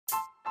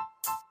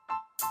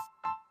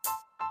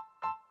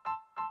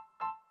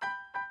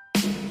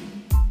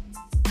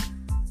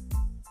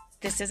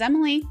This is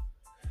Emily.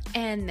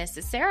 And this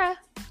is Sarah.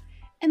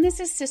 And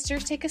this is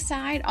Sisters Take a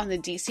Side on the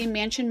DC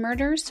Mansion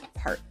Murders,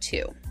 Part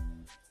 2.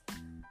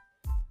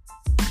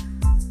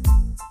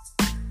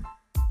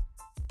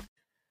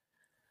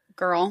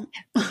 Girl.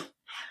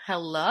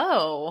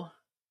 Hello.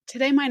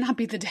 Today might not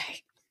be the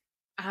day.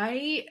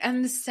 I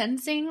am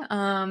sensing,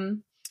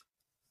 I'm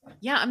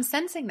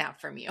sensing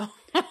that from you.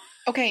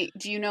 Okay,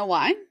 do you know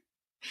why?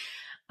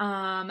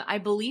 I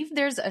believe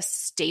there's a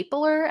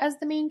stapler as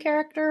the main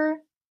character.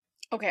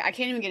 Okay, I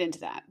can't even get into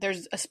that.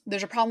 There's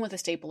a problem with a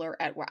stapler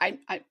at where I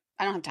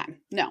don't have time.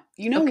 No.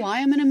 You know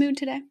why I'm in a mood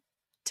today?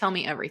 Tell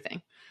me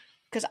everything.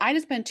 Because I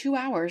just spent 2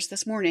 hours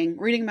this morning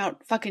reading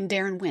about fucking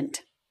Darren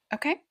Wint.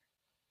 Okay?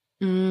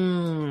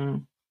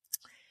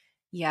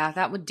 Yeah,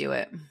 that would do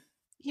it.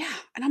 Yeah,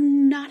 and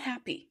I'm not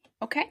happy.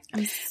 Okay?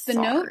 I'm The sorry.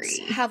 notes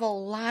have a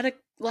lot of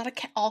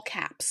all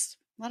caps.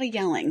 A lot of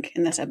yelling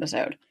in this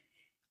episode.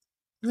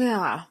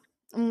 Yeah.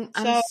 I'm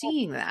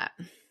seeing that.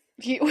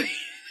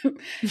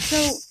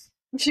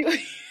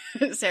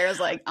 Sarah's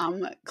like,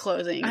 I'm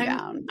closing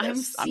down. I'm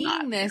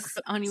seeing this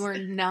on your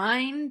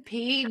 9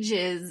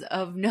 pages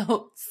of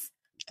notes.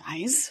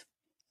 Guys.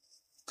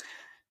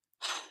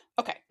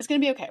 Okay, it's going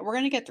to be okay. We're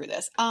going to get through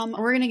this.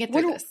 We're going to get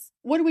through this.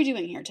 What are we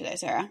doing here today,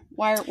 Sarah?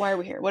 Why are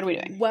we here? What are we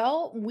doing?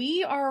 Well,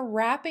 we are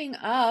wrapping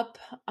up.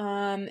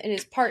 It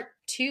is part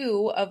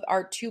 2 of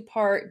our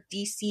 2-part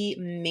DC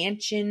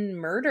Mansion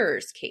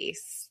Murders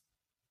case.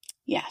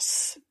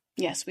 Yes,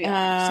 we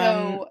are.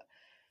 So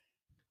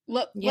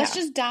let's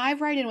just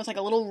dive right in with like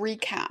a little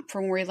recap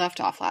from where we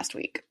left off last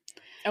week.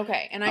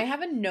 Okay, and I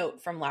have a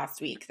note from last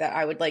week that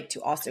I would like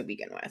to also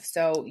begin with.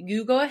 So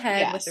you go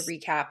ahead with the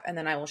recap, and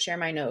then I will share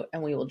my note,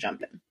 and we will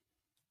jump in.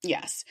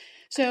 Yes.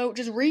 So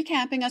just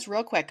recapping us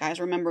real quick, guys.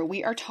 Remember,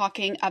 we are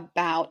talking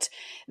about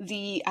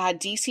the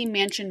DC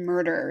Mansion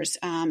murders.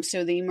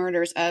 So the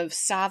murders of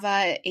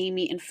Sava,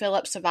 Amy, and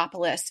Philip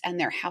Savopoulos and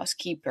their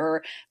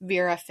housekeeper,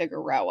 Vera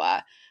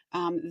Figueroa.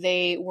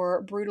 They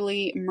were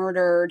brutally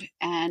murdered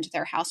and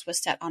their house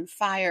was set on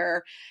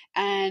fire.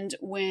 And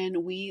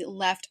when we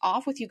left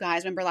off with you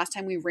guys, remember last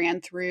time we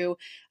ran through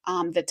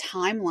the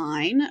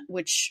timeline,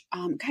 which,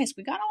 guys,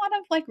 we got a lot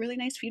of like really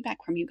nice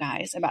feedback from you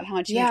guys about how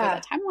much you enjoyed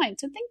that timeline.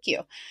 So thank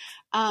you.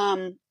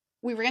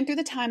 We ran through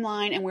the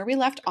timeline, and where we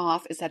left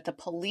off is that the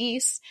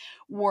police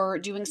were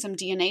doing some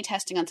DNA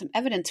testing on some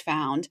evidence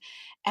found,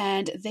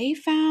 and they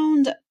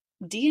found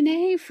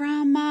DNA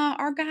from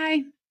our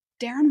guy,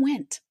 Darren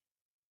Wint.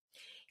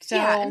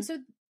 And so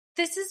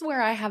this is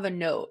where I have a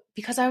note,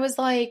 because I was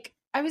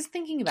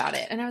thinking about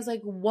it, and I was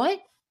like, what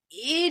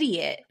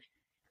idiot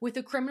with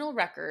a criminal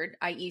record,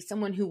 i.e.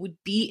 someone who would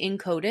be in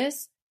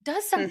CODIS,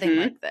 does something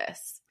like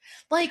this?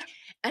 Like,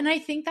 and I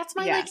think that's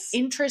my like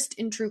interest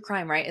in true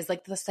crime, right? Is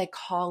like the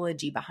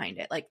psychology behind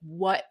it. Like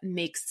what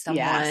makes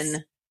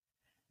someone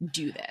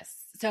do this?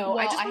 So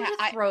I just wanted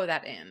to throw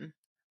that in.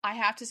 I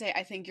have to say,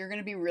 I think you're going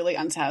to be really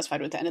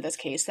unsatisfied with the end of this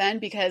case then,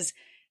 because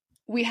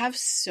we have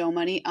so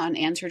many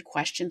unanswered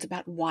questions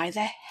about why the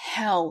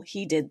hell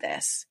he did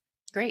this.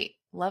 Great.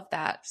 Love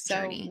that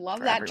journey. So love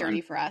that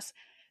journey for us.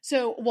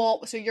 So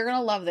you're going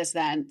to love this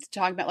then,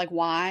 talking about like,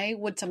 why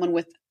would someone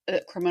with a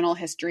criminal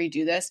history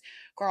do this?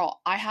 Girl,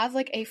 I have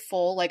like a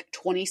full like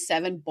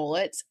 27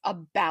 bullets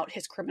about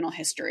his criminal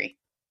history.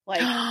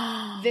 Like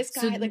this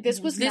guy, like this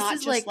was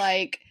not just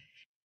like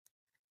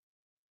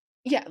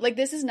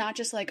this is not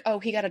just like, oh,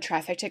 he got a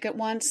traffic ticket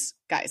once.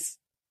 Guys.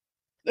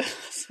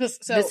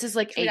 So this is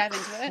like a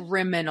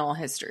criminal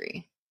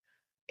history.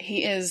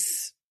 He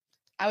is,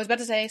 I was about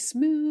to say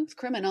smooth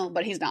criminal,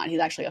 but he's not. He's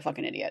actually a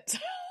fucking idiot.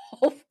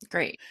 So.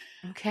 Great.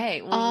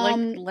 Okay. Well,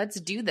 let's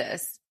do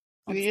this.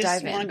 Let's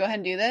dive in. Want to go ahead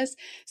and do this?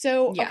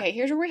 So, okay,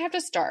 here's where we have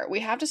to start.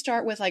 We have to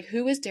start with like,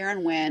 who is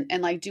Darren Wint,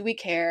 and like, do we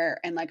care?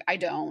 And like, I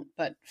don't,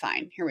 but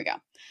fine. Here we go.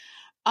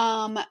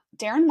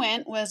 Darren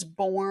Wint was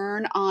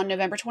born on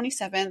November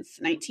 27th,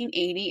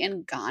 1980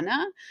 in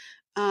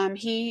Ghana.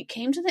 He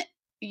came to the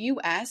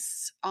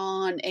U.S.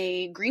 on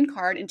a green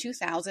card in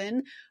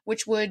 2000,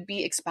 which would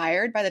be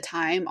expired by the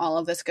time all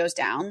of this goes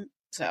down.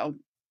 So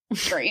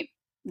great.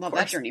 Love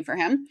that journey for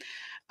him.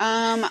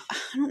 I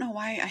don't know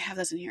why I have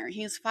this in here.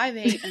 He's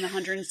 5'8" and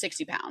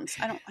 160 pounds.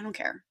 I don't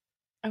care.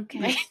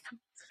 Okay.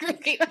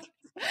 Great.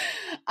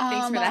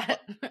 Thanks for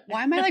that.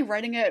 Why am I like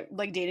writing a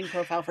like dating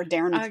profile for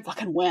Darren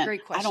fucking Wint?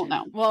 Great question. I don't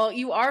know. Well,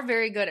 you are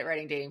very good at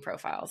writing dating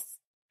profiles,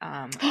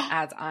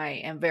 as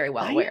I am very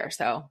well aware.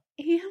 So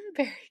I am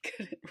very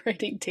good at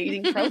writing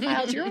dating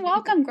profiles. You're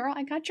welcome, girl.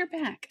 I got your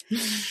back.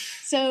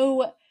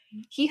 So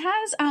he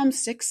has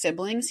 6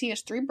 siblings. He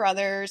has 3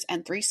 brothers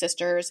and 3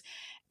 sisters.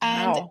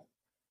 And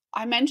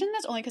I mentioned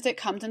this only because it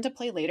comes into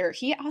play later.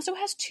 He also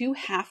has 2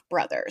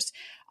 half-brothers,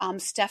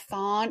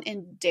 Stefan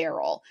and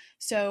Daryl.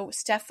 So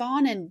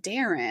Stefan and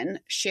Darren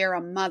share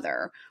a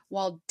mother,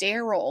 while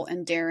Daryl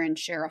and Darren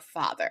share a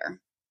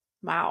father.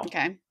 Wow.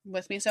 Okay.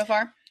 With me so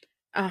far?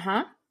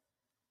 Uh-huh.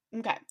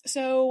 Okay.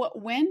 So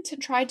Wint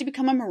tried to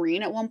become a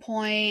Marine at one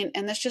point,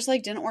 and this just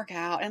like didn't work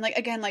out. And like,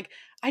 again, like,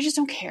 I just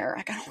don't care.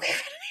 Like, I don't care.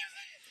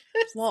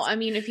 Well, I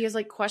mean, if he has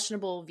like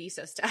questionable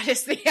visa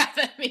status, yeah,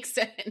 that makes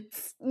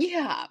sense.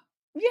 Yeah.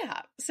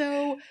 Yeah.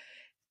 So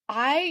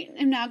I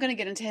am now going to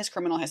get into his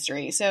criminal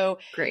history. So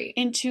Great.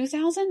 in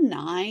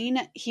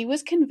 2009, he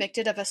was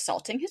convicted of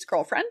assaulting his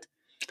girlfriend.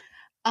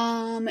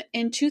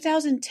 In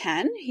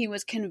 2010, he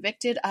was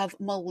convicted of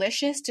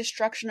malicious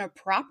destruction of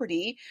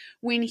property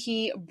when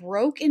he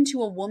broke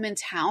into a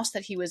woman's house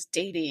that he was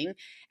dating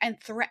and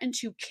threatened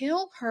to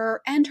kill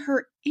her and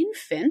her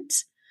infant.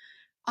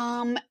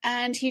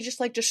 And he just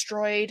like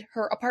destroyed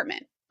her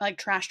apartment,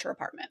 like trashed her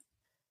apartment.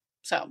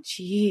 So,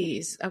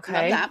 jeez,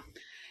 okay. Love that.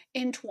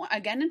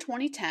 Again in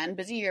 2010,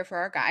 busy year for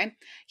our guy,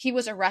 he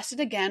was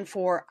arrested again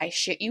for, I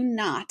shit you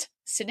not,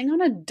 sitting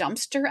on a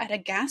dumpster at a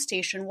gas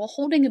station while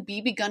holding a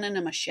BB gun and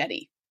a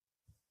machete.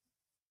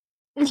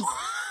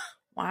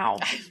 Wow.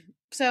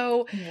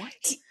 So,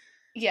 what?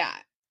 Yeah.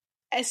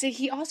 So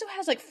he also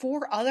has like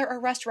 4 other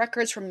arrest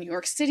records from New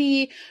York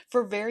City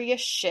for various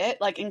shit,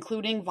 like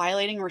including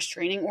violating a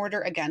restraining order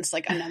against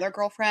like another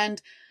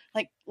girlfriend.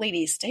 Like,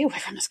 ladies, stay away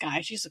from this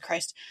guy. Jesus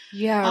Christ.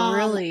 Yeah,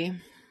 really.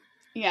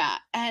 Yeah.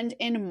 And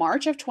in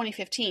March of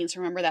 2015, so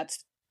remember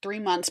that's 2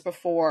 months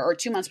before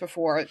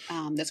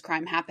this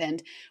crime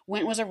happened,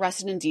 Wint was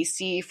arrested in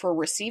DC for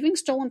receiving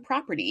stolen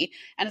property.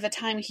 And at the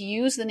time, he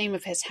used the name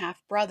of his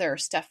half brother,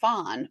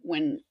 Stefan,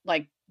 when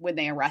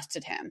they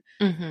arrested him.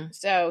 Mm-hmm.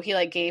 So he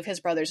like gave his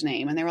brother's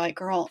name and they were like,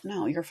 girl,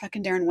 no, you're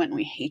fucking Darren Wint and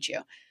we hate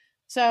you.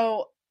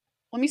 So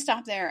let me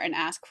stop there and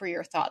ask for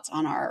your thoughts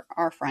on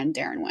our friend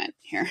Darren Wint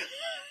here.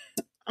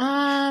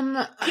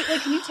 Can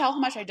you tell how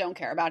much I don't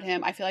care about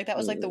him? I feel like that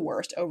was like the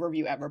worst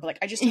overview ever, but like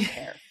I just don't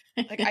care.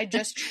 Like I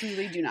just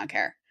truly do not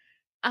care.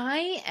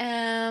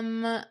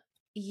 I'm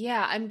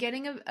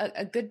getting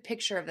a good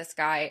picture of this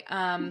guy.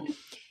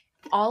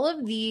 All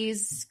of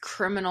these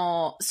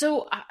criminal.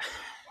 So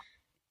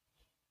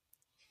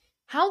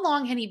how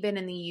long had he been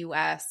in the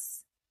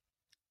U.S.?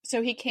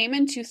 So he came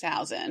in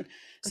 2000.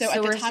 So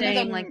at the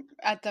time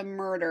at the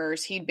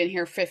murders, he'd been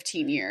here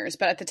 15 years.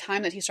 But at the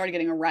time that he started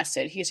getting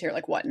arrested, he's here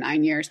like what,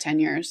 9 years, 10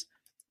 years?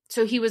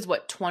 So he was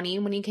what, 20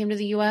 when he came to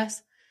the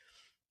U.S.?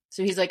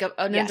 So he's like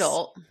an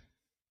adult.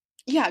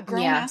 Yeah,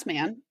 grown ass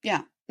man.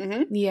 Yeah.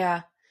 Mm-hmm.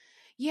 Yeah.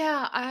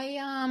 Yeah,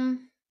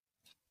 I'm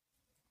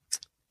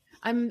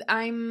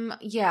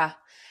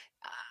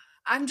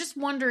just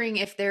wondering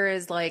if there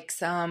is like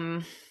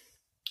some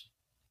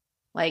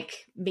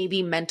like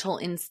maybe mental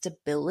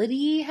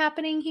instability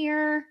happening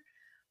here.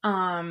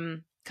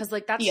 Cuz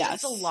like that's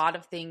just a lot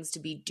of things to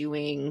be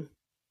doing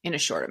in a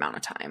short amount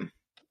of time.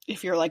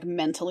 If you're like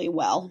mentally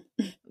well.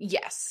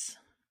 Yes.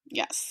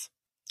 Yes.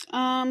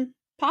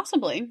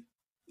 Possibly.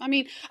 I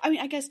mean,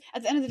 I guess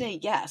at the end of the day,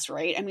 yes,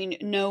 right? I mean,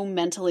 no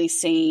mentally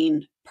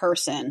sane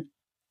person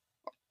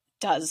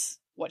does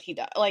what he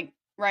does. Like,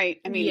 right?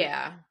 I mean,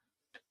 yeah.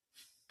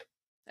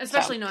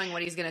 Especially knowing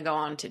what he's going to go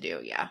on to do.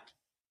 Yeah.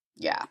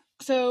 Yeah.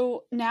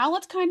 So now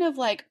let's kind of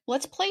like,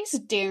 let's place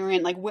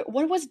Darren, like what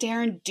was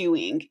Darren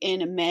doing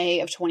in May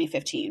of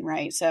 2015,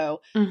 right?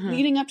 So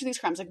leading up to these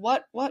crimes, like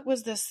what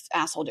was this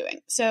asshole doing?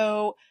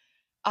 So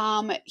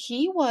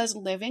he was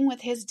living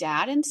with his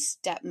dad and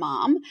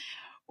stepmom,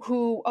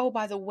 who, oh,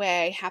 by the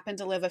way, happened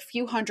to live a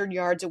few hundred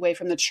yards away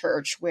from the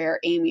church where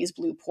Amy's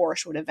blue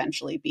Porsche would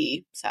eventually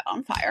be set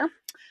on fire.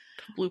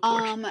 Blue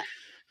Porsche.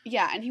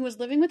 Yeah, and he was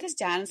living with his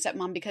dad and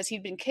stepmom because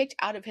he'd been kicked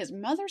out of his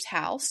mother's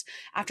house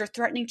after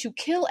threatening to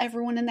kill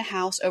everyone in the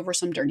house over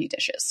some dirty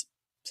dishes.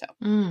 So,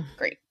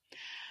 great.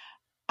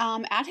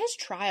 At his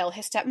trial,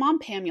 his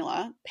stepmom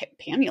Pamela,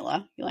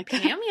 you like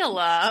that?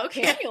 Pamela,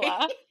 okay.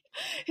 Pamela.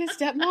 His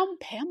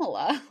stepmom,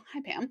 Pamela, hi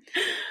Pam,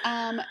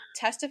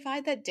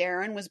 testified that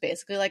Darren was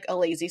basically like a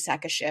lazy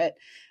sack of shit.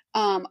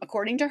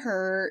 According to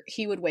her,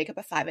 he would wake up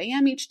at 5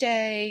 a.m. each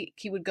day.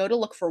 He would go to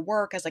look for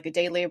work as like a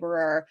day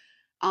laborer.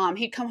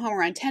 He'd come home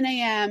around 10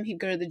 a.m. He'd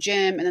go to the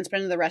gym and then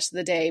spend the rest of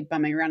the day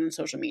bumming around on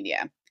social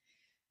media.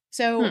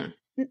 So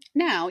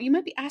now you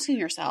might be asking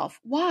yourself,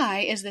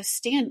 why is this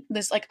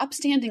like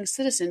upstanding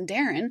citizen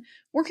Darren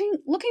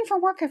looking for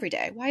work every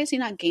day? Why is he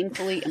not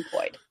gainfully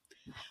employed?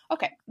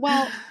 Okay,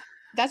 well,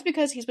 that's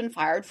because he's been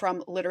fired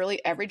from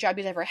literally every job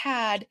he's ever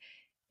had,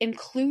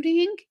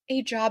 including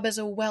a job as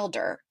a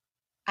welder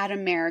at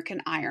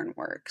American Iron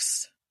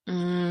Works.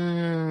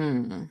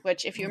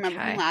 Which, if you remember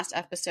from the last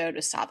episode,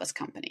 is Sava's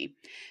company.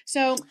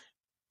 So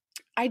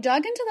I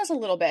dug into this a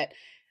little bit.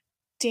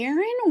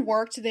 Darren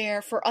worked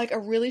there for like a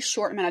really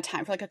short amount of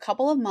time, for like a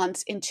couple of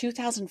months in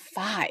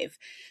 2005.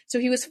 So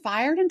he was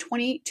fired in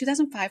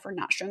 2005 for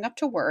not showing up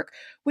to work,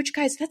 which,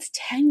 guys, that's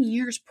 10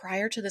 years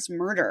prior to this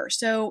murder.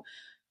 So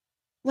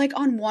like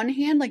on one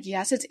hand, like,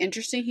 yes, it's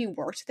interesting he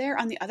worked there.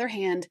 On the other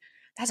hand,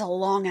 that's a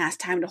long ass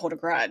time to hold a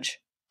grudge.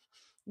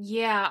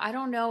 Yeah, I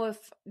don't know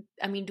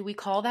do we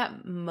call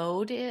that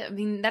motive? I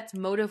mean, that's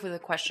motive with a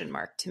question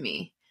mark to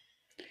me.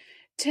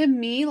 To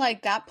me,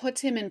 like, that puts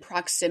him in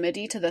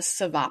proximity to the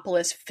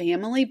Savopoulos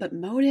family, but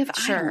motive,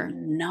 sure. I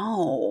don't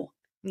know.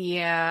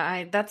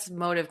 Yeah, that's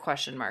motive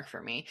question mark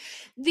for me.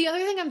 The other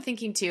thing I'm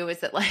thinking too is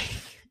that, like,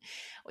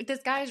 Like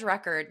this guy's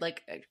record,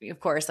 like, of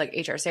course, like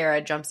HR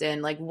Sarah jumps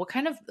in, like what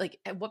kind of, like,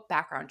 what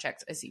background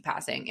checks is he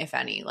passing, if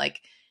any?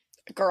 Like,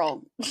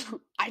 girl,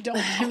 I don't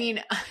know. I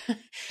mean,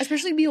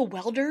 especially be a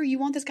welder. You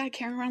want this guy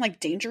carrying around like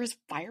dangerous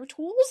fire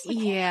tools? Like,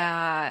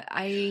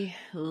 yeah,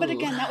 but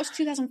again, that was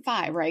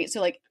 2005, right?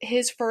 So like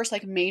his first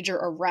like major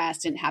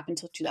arrest didn't happen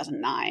until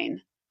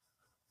 2009.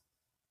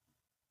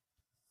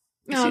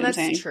 No,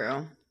 that's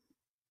true.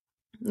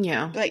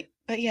 Yeah.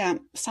 But yeah,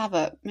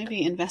 Sava,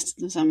 maybe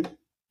invest in some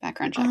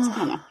background checks. I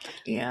don't know.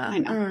 Yeah. I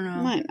know.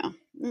 I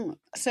don't know.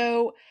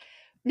 So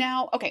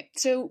now, okay.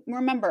 So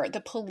remember, the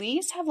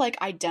police have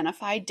like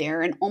identified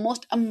Darren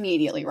almost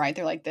immediately, right?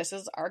 They're like, this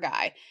is our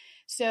guy.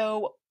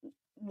 So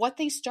what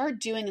they start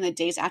doing in the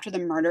days after the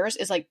murders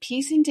is like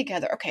piecing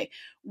together, okay,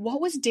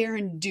 what was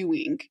Darren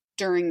doing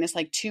during this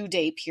like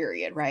 2-day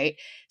period, right?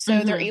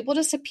 So they're able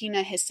to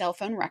subpoena his cell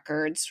phone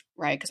records,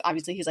 right? Because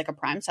obviously he's like a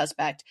prime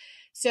suspect.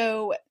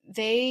 So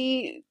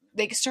they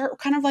start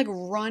kind of like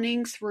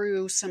running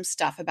through some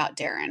stuff about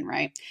Darren,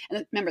 right?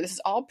 And remember, this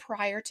is all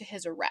prior to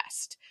his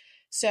arrest.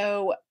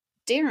 So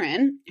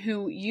Darren,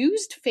 who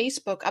used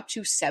Facebook up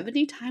to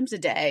 70 times a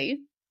day,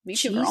 me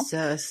too,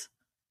 girl,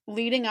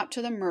 leading up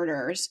to the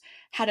murders,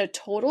 had a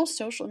total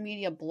social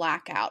media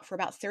blackout for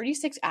about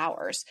 36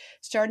 hours,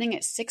 starting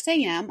at 6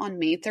 a.m. on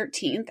May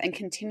 13th and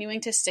continuing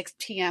to 6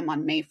 p.m.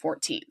 on May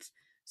 14th.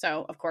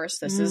 So, of course,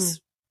 this is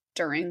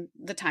during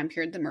the time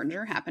period the murders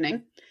are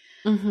happening.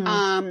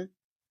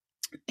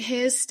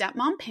 His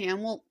stepmom,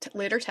 Pam, will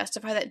later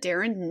testify that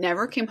Darren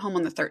never came home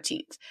on the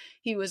 13th.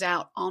 He was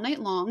out all night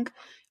long.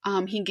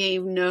 He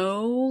gave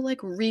no,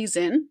 like,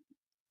 reason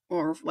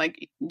or,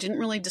 like, didn't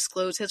really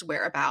disclose his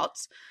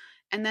whereabouts.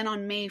 And then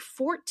on May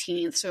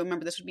 14th, so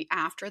remember this would be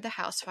after the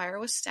house fire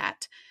was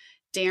set,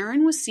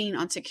 Darren was seen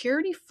on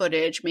security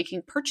footage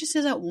making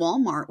purchases at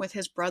Walmart with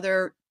his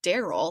brother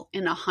Daryl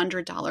in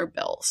 $100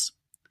 bills.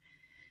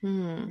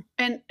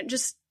 And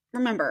just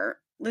remember,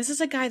 this is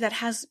a guy that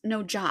has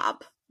no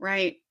job,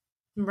 right?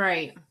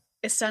 Right.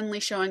 Is suddenly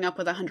showing up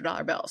with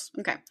 $100 bills.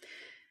 Okay.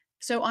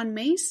 So on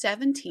May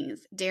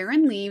 17th,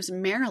 Darren leaves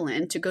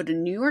Maryland to go to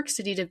New York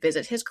City to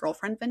visit his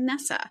girlfriend,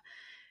 Vanessa.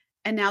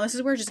 And now this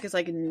is where it just gets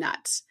like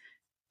nuts.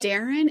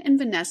 Darren and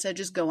Vanessa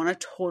just go on a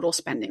total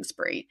spending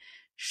spree.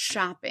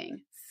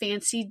 Shopping,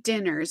 fancy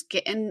dinners,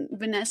 getting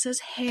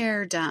Vanessa's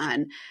hair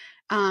done.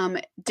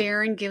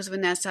 Darren gives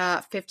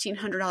Vanessa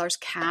 $1,500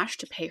 cash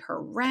to pay her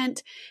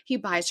rent. He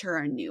buys her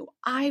a new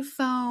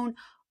iPhone,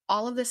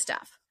 all of this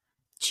stuff.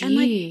 Jeez. And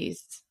like,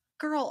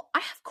 girl, I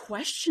have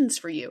questions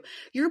for you.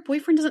 Your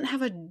boyfriend doesn't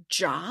have a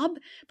job,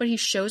 but he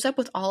shows up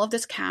with all of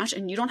this cash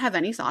and you don't have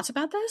any thoughts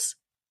about this?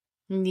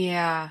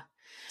 Yeah.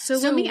 So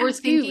let me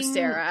ask you,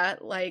 Sarah,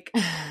 like,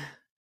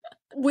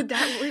 would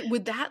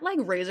that like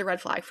raise a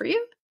red flag for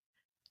you?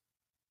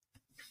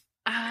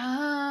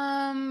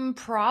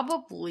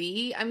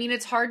 Probably. I mean,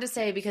 it's hard to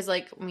say because,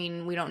 like, I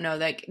mean, we don't know.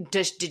 Like,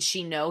 did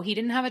she know he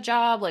didn't have a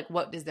job? Like,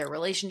 what is their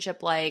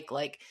relationship like?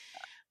 Like,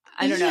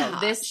 I don't know.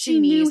 This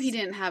she knew he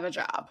didn't have a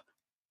job.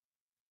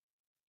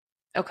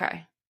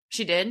 Okay,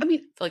 she did. I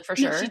mean, like for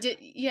sure, she did.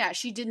 Yeah,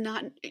 she did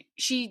not.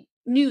 She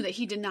knew that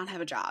he did not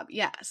have a job.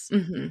 Yes.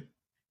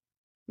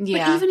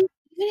 Yeah. But even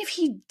if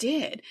he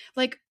did,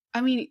 like,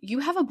 I mean, you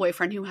have a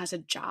boyfriend who has a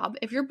job.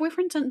 If your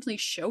boyfriend suddenly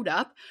showed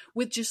up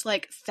with just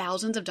like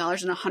thousands of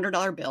dollars and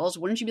 $100 bills,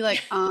 wouldn't you be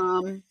like,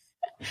 I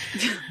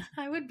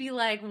would be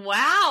like,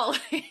 wow.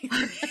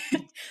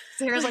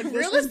 Sarah's like,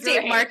 real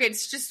estate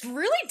market's just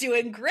really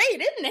doing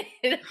great, isn't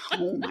it?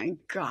 Oh my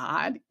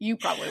God. You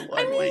probably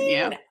would, wouldn't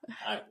you?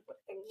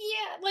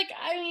 Yeah. Like,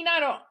 I mean, I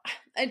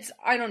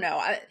don't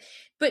know.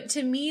 But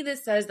to me,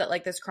 this says that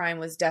like this crime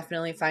was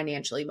definitely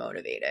financially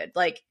motivated.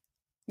 Like,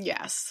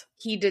 yes,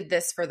 he did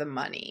this for the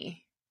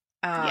money.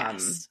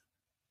 Yes.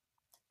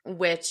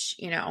 Which,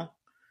 you know,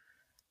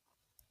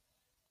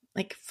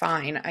 like,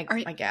 fine, I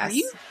guess. Are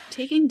you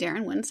taking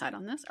Darren Wynn's side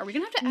on this? Are we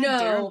going to have to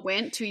add Darren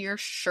Wynn to your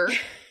shirt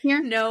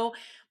here? No,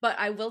 but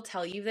I will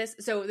tell you this.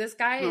 So this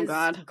guy is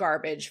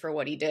garbage for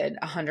what he did,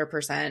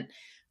 100%.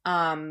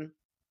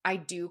 I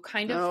do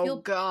kind of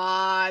feel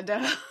bad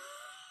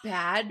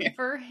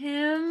for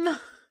him.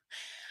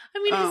 I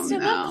mean, his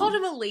stepmom called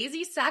him a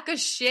lazy sack of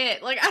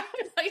shit. Like, I'm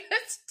like,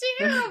 that's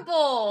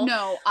terrible.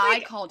 No,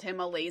 like, I called him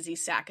a lazy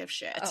sack of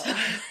shit. Oh.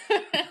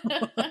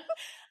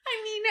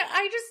 I mean,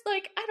 I just,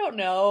 like, I don't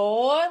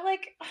know.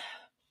 Like,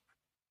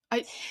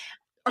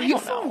 are you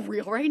for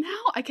real right now?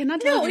 I cannot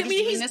tell. No, I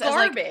mean, he's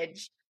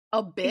garbage.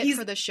 As, like, a bit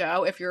for the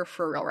show if you're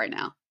for real right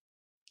now.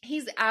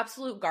 He's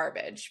absolute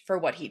garbage for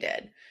what he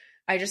did.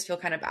 I just feel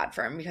kind of bad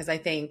for him because I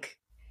think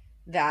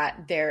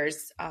that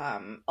there's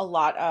a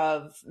lot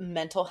of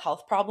mental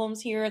health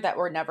problems here that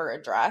were never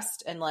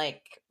addressed, and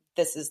like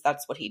this is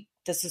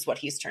what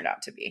he's turned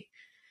out to be,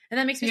 and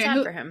that makes me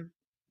sad for him.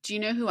 Do you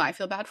know who I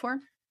feel bad for?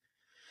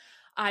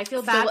 I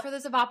feel bad for the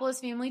Savopoulos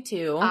family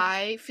too.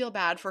 I feel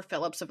bad for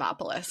Philip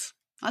Savopoulos.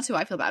 That's who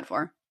I feel bad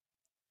for.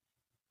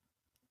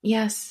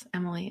 Yes,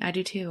 Emily, I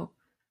do too.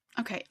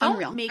 Okay,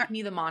 don't make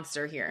me the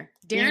monster here.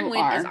 Darren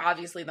Wynn is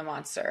obviously the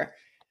monster.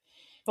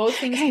 Both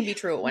things can be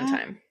true at one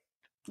time.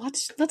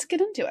 Let's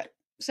get into it.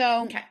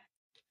 So, okay.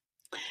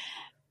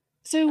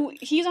 So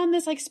he's on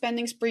this like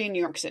spending spree in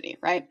New York City,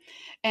 right?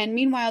 And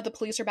meanwhile, the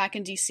police are back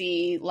in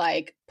DC,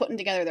 like putting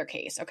together their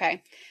case.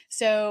 Okay,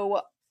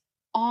 so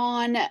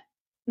on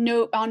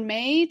on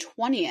May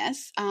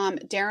 20th,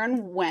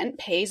 Darren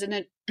pays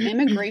an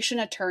immigration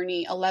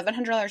attorney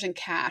 $1,100 in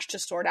cash to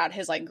sort out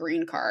his like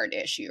green card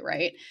issue,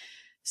 right?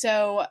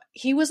 So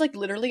he was like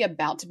literally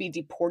about to be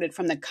deported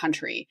from the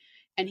country,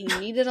 and he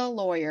needed a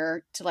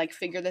lawyer to like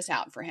figure this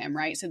out for him,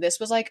 right? So this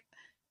was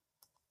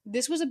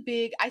a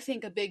big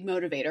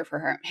motivator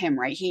for him,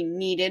 right? He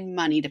needed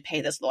money to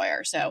pay this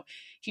lawyer. So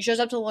he shows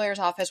up to the lawyer's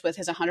office with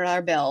his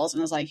 $100 bills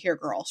and was like, here,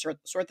 girl,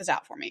 sort this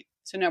out for me.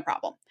 So no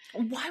problem.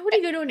 Why would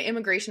he go to an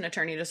immigration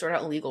attorney to sort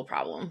out legal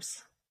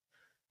problems?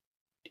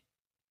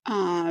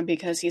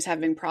 Because he's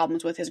having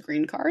problems with his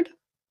green card.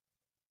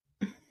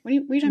 What are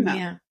you talking about?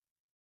 Yeah.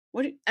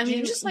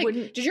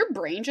 Did your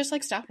brain just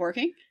like stop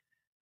working?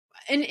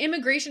 An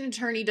immigration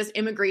attorney does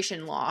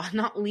immigration law,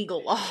 not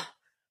legal law.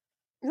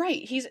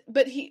 Right.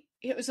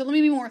 So let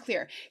me be more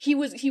clear. He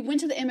went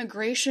to the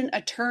immigration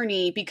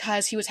attorney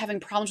because he was having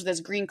problems with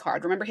his green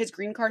card. Remember, his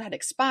green card had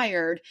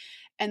expired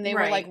and they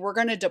were like, we're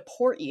going to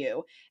deport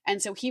you.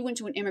 And so he went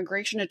to an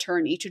immigration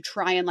attorney to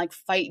try and like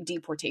fight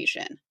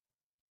deportation.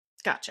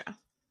 Gotcha.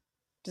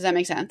 Does that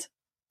make sense?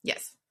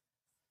 Yes.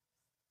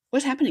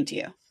 What's happening to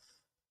you?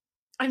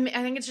 I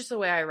think it's just the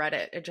way I read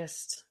it. It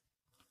just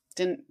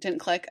didn't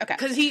click. Okay.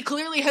 Because he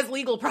clearly has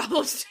legal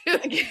problems too.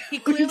 He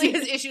clearly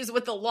has issues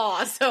with the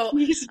law. So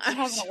he's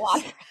having a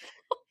lot.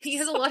 He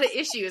has a lot of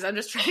issues. I'm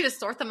just trying to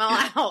sort them all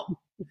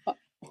out.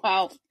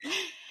 Wow.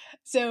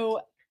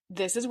 So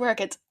this is where it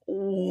gets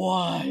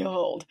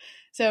wild.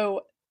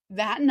 So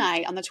that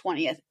night on the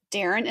 20th,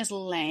 Darren is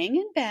laying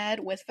in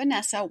bed with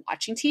Vanessa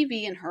watching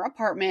TV in her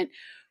apartment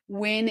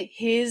when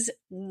his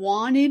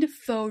wanted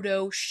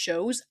photo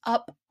shows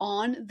up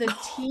on the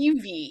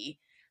TV.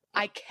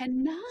 I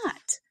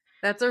cannot.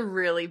 That's a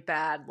really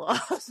bad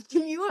loss.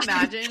 Can you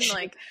imagine?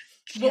 Like,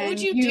 what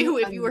would you do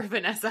if you were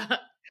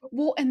Vanessa?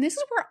 Well, and this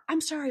is where,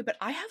 I'm sorry, but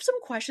I have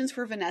some questions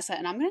for Vanessa,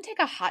 and I'm going to take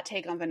a hot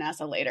take on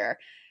Vanessa later.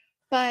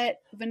 But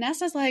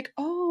Vanessa's like,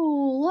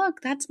 oh,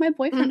 look, that's my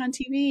boyfriend on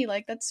TV.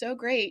 Like, that's so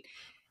great.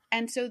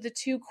 And so the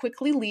two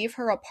quickly leave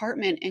her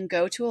apartment and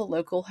go to a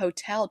local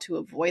hotel to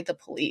avoid the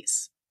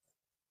police.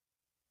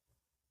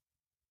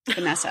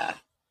 Vanessa,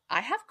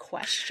 I have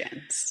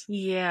questions.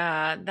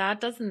 Yeah, that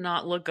does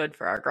not look good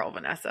for our girl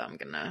Vanessa, I'm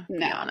gonna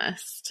be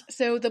honest.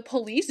 So the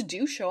police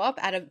do show up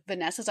at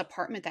Vanessa's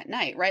apartment that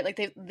night, right? Like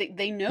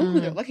they know who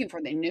they're looking for.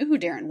 They knew who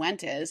Darren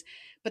Went is,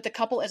 but the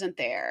couple isn't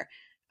there.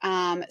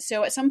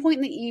 So at some point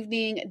in the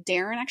evening,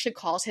 Darren actually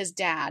calls his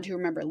dad, who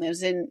remember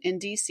lives in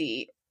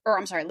DC, or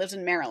I'm sorry, lives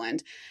in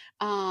Maryland.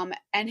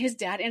 And his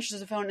dad answers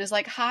the phone and is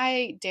like,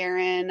 hi,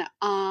 Darren.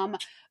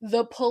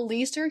 The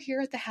police are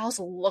here at the house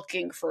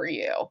looking for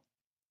you.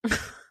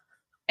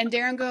 And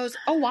Darren goes,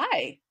 oh,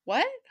 why?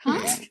 What?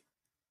 Huh?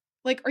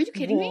 Like, are you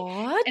kidding me?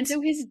 And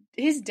so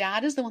his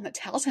dad is the one that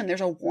tells him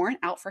there's a warrant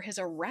out for his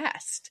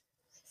arrest.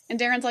 And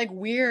Darren's like,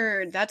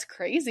 weird. That's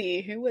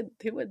crazy. Who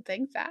would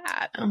think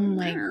that? Oh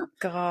my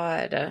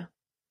God.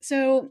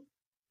 So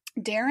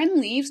Darren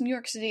leaves New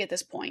York City at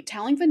this point,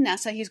 telling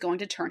Vanessa he's going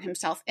to turn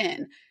himself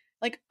in.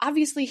 Like,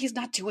 obviously he's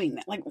not doing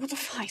that. Like, what the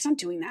fuck? He's not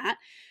doing that.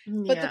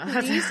 But the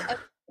police,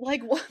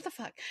 like, what the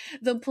fuck?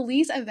 The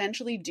police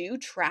eventually do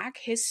track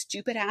his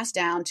stupid ass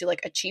down to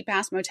like a cheap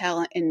ass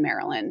motel in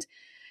Maryland.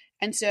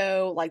 And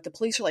so like the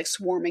police are like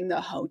swarming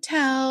the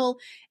hotel.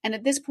 And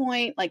at this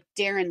point, like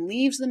Darren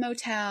leaves the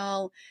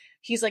motel.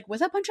 He's like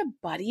with a bunch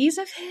of buddies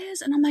of his.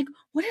 And I'm like,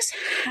 what is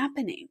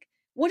happening?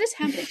 What is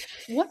happening?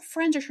 What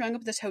friends are showing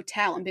up at this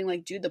hotel and being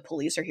like, dude, the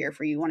police are here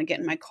for you. You want to get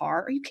in my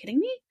car? Are you kidding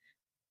me?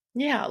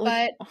 Yeah.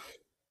 But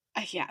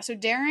yeah, so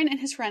Darren and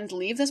his friends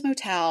leave this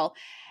motel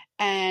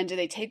and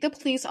they take the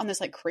police on this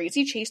like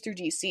crazy chase through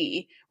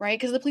DC, right?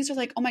 Because the police are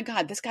like, oh my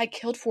God, this guy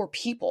killed 4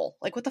 people.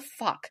 Like, what the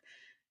fuck?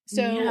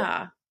 So,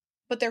 yeah.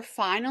 But they're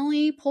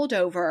finally pulled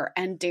over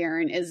and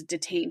Darren is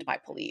detained by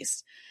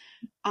police.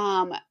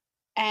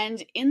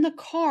 And in the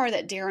car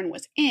that Darren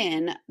was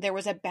in, there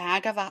was a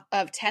bag of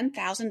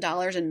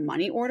 $10,000 in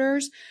money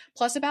orders,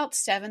 plus about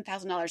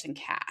 $7,000 in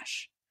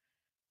cash.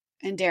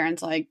 And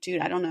Darren's like,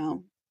 dude, I don't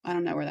know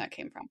where that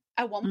came from.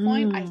 At one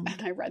point,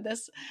 I read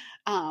this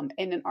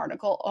in an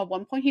article. At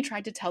one point, he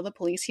tried to tell the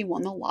police he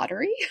won the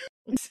lottery.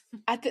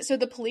 So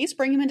the police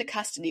bring him into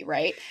custody,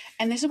 right?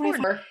 And this is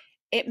where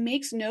it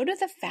makes note of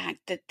the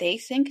fact that they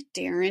think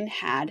Darren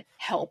had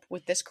help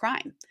with this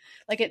crime.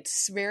 Like, it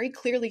very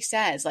clearly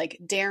says, like,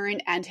 Darren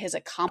and his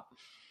accomplice.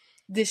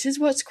 This is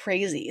what's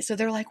crazy. So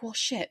they're like, well,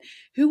 shit,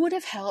 who would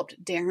have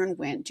helped Darren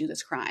Went do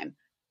this crime?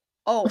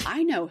 Oh,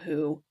 I know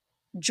who.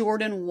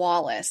 Jordan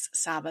Wallace,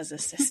 Sava's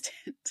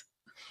assistant.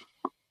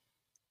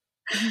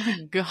 Oh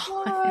my God.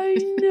 I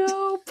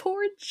know.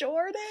 Poor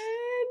Jordan.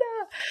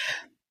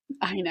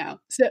 I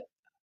know.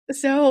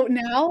 So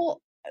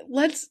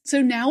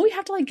now we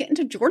have to like get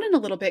into Jordan a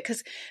little bit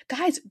because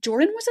guys,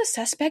 Jordan was a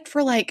suspect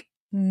for like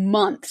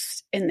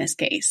months in this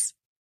case.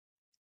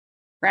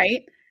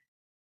 Right?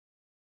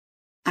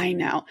 I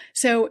know.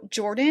 So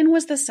Jordan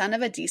was the son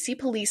of a DC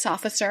police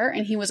officer,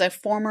 and he was a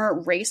former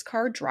race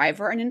car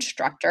driver and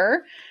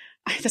instructor.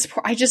 Oh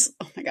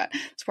my God,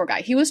 this poor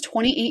guy. He was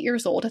 28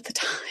 years old at the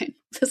time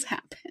this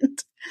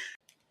happened.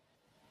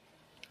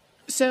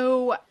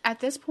 So at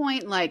this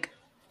point, like,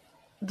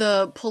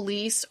 the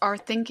police are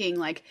thinking,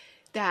 like,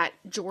 that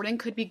Jordan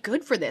could be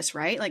good for this,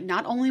 right? Like,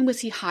 not only was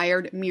he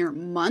hired mere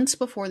months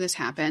before this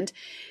happened,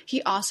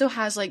 he also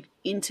has, like,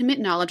 intimate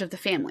knowledge of the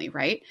family,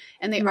 right?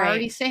 And they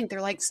already think,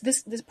 they're like,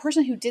 this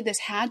person who did this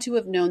had to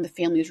have known the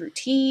family's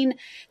routine.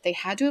 They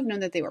had to have known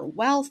that they were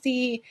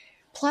wealthy.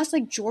 Plus,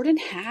 like, Jordan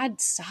had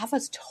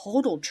Sava's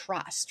total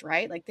trust,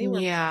 right? Like, they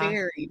were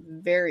very,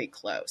 very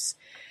close.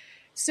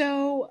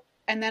 So,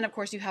 and then, of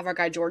course, you have our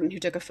guy Jordan, who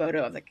took a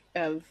photo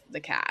of the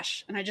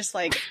cash. And I just,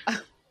 like...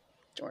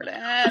 Jordan.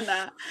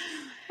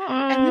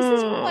 And this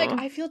is where, like,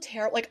 I feel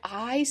terrible. Like,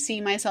 I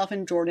see myself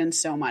in Jordan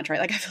so much,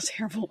 right? Like, I feel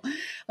terrible.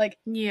 Like,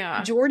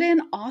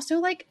 Jordan also,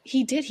 like,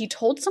 he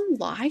told some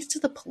lies to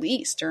the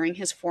police during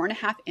his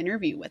 4.5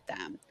 interview with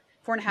them.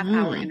 4.5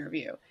 hour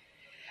interview.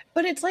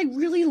 But it's, like,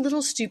 really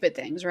little stupid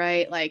things,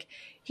 right? Like,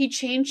 he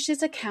changed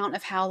his account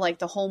of how, like,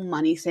 the whole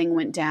money thing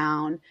went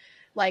down.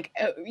 Like,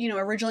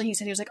 originally he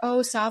said, he was like,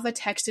 oh, Sava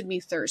texted me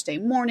Thursday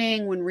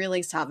morning, when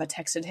really Sava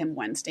texted him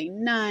Wednesday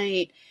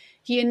night.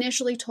 He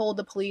initially told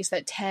the police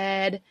that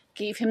Ted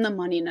gave him the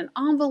money in an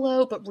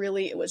envelope, but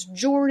really it was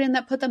Jordan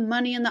that put the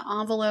money in the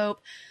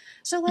envelope.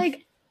 So,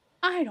 like,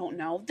 I don't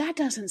know. That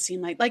doesn't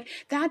seem like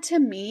that to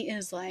me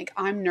is like,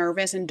 I'm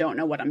nervous and don't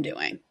know what I'm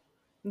doing.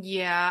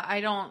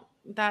 Yeah,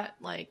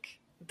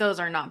 those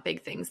are not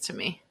big things to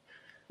me.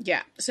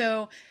 Yeah.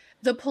 So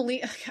the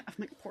police, oh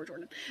my, poor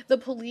Jordan. The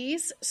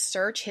police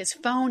search his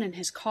phone and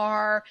his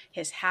car,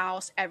 his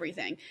house,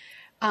 everything.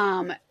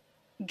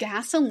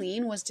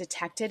 Gasoline was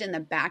detected in the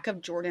back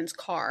of Jordan's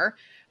car,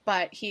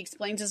 but he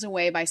explains this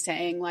away by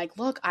saying, like,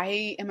 look,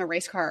 I am a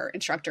race car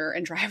instructor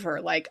and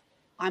driver. Like,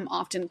 I'm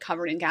often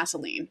covered in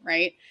gasoline,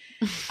 right?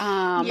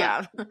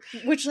 Yeah.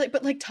 Which, like,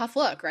 but, like, tough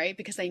look, right?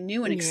 Because they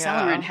knew an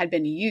accelerant had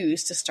been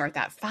used to start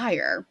that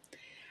fire.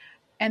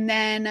 And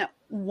then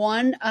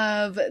one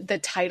of the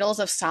titles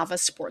of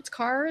Sava's sports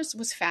cars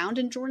was found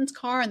in Jordan's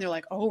car. And they're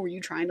like, oh, were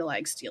you trying to,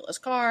 like, steal his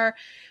car?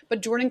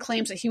 But Jordan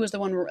claims that he was the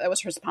one that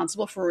was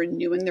responsible for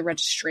renewing the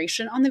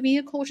registration on the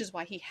vehicle, which is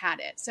why he had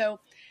it. So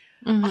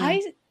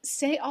I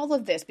say all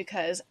of this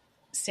because,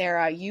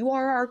 Sarah, you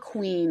are our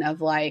queen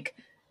of, like,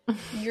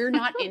 you're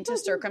not into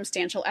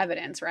circumstantial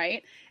evidence,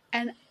 right?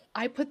 And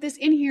I put this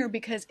in here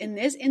because in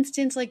this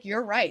instance, like,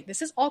 you're right.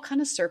 This is all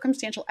kind of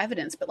circumstantial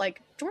evidence, but,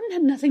 like, Jordan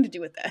had nothing to do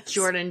with this.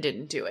 Jordan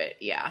didn't do it.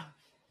 Yeah.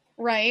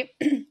 Right?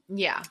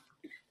 Yeah.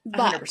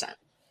 100%. But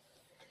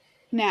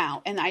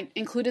now, and I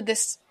included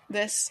this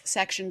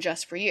section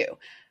just for you.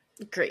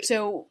 Great.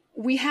 So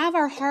we have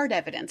our hard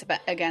evidence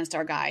against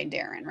our guy,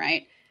 Darren,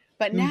 right?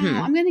 But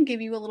now I'm going to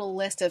give you a little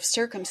list of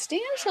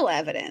circumstantial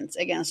evidence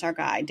against our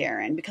guy,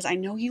 Darren, because I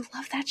know you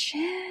love that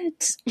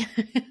shit.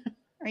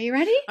 Are you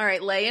ready? All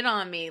right, lay it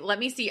on me. Let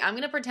me see. I'm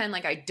going to pretend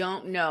like I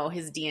don't know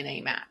his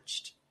DNA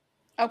matched.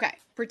 Okay.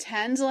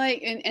 Pretend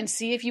like, and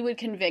see if you would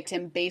convict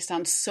him based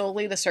on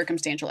solely the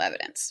circumstantial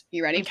evidence.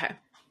 You ready? Okay.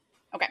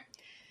 Okay.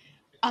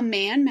 A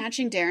man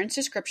matching Darren's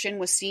description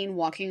was seen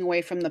walking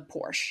away from the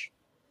Porsche.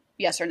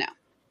 Yes or no?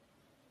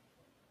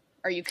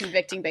 Are you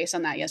convicting based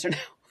on that? Yes or no?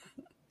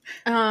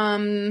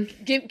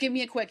 Give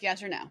me a quick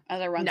yes or no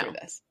as I run through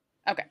this.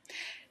 Okay.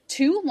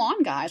 2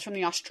 lawn guys from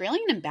the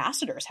Australian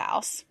ambassador's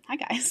house, hi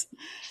guys,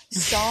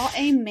 saw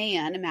a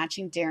man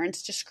matching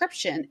Darren's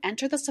description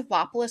enter the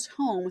Savopoulos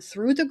home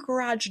through the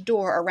garage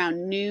door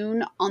around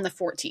noon on the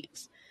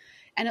 14th.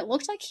 And it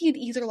looked like he had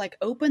either, like,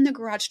 opened the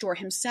garage door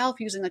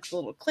himself using, like, a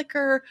little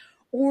clicker,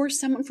 or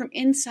someone from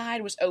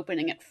inside was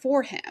opening it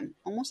for him,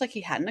 almost like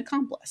he had an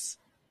accomplice.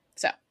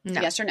 So,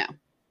 yes or no?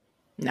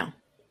 No.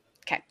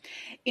 Okay.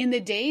 In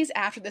the days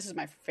after, this is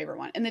my favorite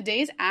one, in the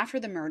days after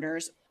the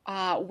murders,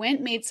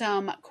 Wendt made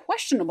some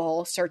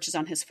questionable searches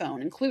on his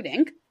phone,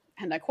 including,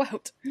 and I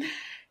quote,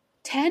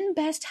 10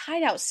 best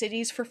hideout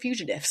cities for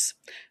fugitives,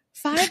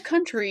 5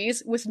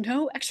 countries with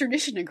no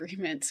extradition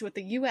agreements with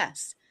the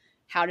U.S.,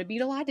 how to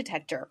beat a lie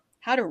detector,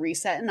 how to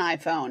reset an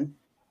iPhone.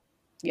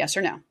 Yes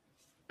or no?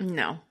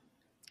 No.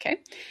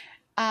 Okay.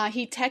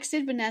 He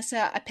texted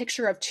Vanessa a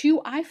picture of 2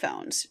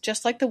 iPhones,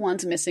 just like the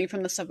ones missing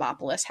from the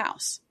Savopoulos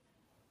house.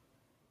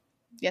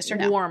 Yes or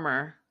no?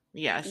 Warmer.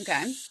 Yes.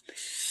 Okay.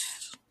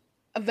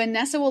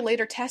 Vanessa will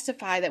later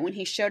testify that when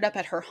he showed up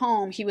at her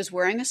home, he was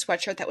wearing a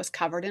sweatshirt that was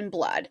covered in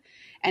blood,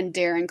 and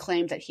Darren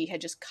claimed that he had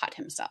just cut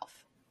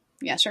himself.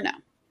 Yes or no?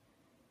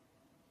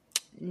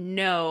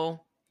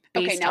 No.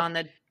 Based on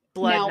the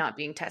blood not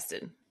being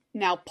tested.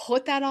 Now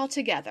put that all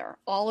together,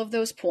 all of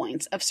those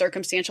points of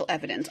circumstantial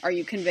evidence. Are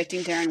you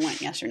convicting Darren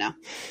Wendt? Yes or no?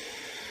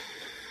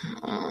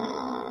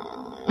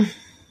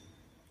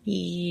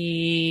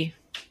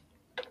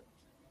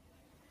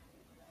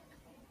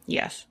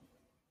 Yes.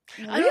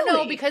 Really? I don't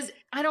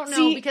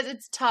know because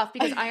it's tough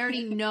because I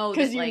already know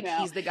that, like,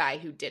 he's the guy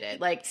who did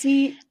it. Like,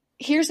 see,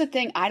 here's the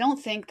thing. I don't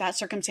think that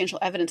circumstantial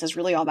evidence is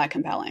really all that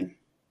compelling.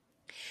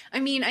 I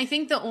mean, I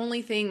think the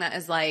only thing that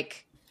is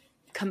like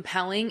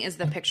compelling is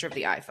the picture of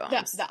the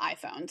iPhones. The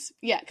iPhones.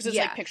 Yeah, because it's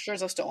like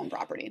pictures of stolen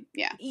property.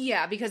 Yeah.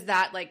 Yeah, because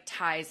that like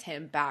ties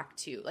him back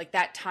to like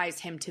that ties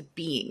him to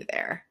being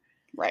there.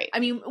 Right. I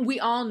mean, we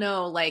all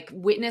know like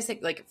witnessing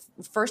like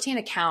firsthand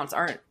accounts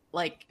aren't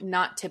like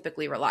not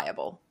typically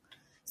reliable.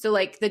 So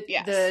like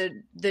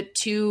the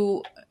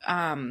two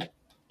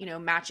you know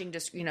matching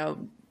just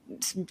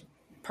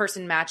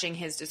person matching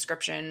his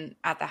description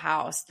at the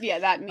house. Yeah,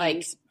 that means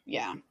like,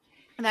 yeah.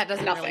 That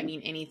doesn't really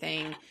mean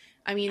anything.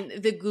 I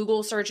mean, the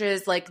Google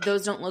searches, like,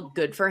 those don't look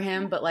good for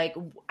him, but, like,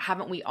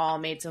 haven't we all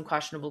made some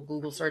questionable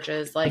Google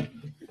searches? Like,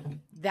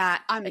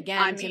 that,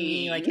 to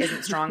me, like,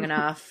 isn't strong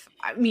enough.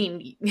 I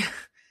mean.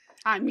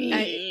 I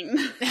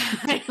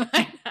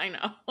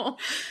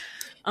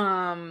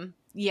know.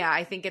 Yeah,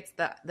 I think it's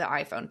the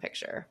iPhone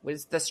picture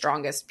was the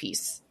strongest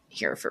piece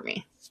here for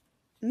me.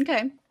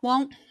 Okay.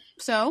 Well,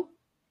 so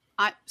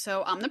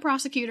I'm the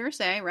prosecutor,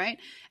 say, right?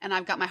 And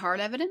I've got my hard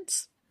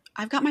evidence.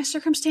 I've got my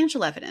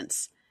circumstantial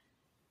evidence.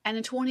 And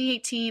in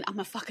 2018, I'm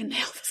going to fucking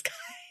nail this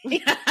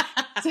guy.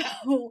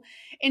 So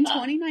in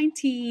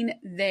 2019,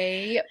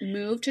 they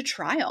moved to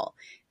trial.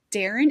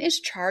 Darren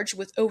is charged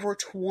with over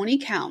 20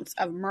 counts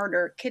of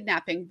murder,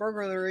 kidnapping,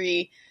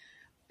 burglary,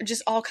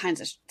 just all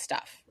kinds of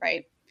stuff,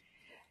 right?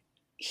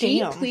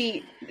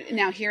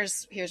 Now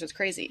here's what's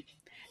crazy.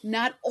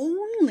 Not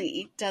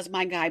only does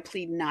my guy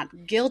plead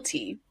not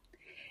guilty,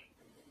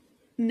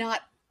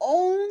 not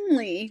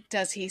only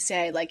does he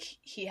say like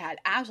he had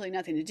absolutely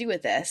nothing to do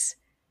with this,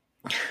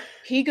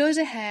 he goes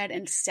ahead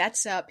and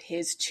sets up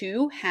his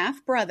two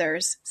half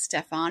brothers,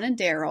 Stefan and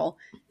Daryl,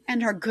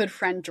 and our good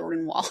friend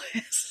Jordan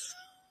Wallace.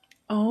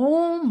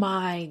 Oh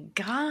my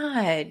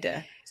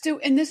God. So,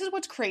 and this is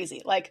what's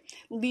crazy. Like,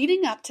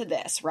 leading up to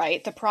this,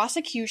 right, the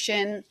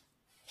prosecution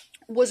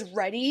was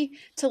ready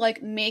to,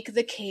 like, make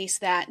the case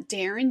that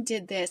Darren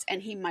did this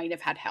and he might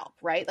have had help,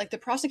 right? Like, the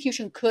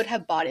prosecution could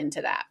have bought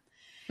into that.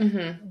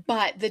 Mm-hmm.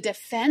 But the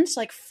defense,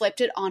 like,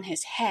 flipped it on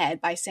his head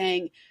by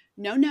saying,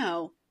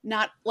 no,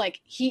 not,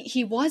 like, he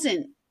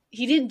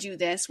didn't do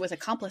this with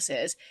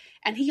accomplices,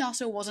 and he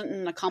also wasn't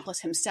an accomplice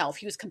himself.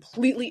 He was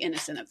completely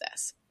innocent of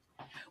this.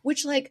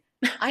 Which, like,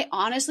 I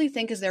honestly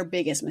think is their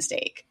biggest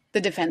mistake,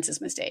 the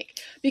defense's mistake.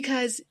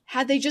 Because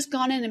had they just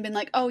gone in and been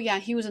like, oh, yeah,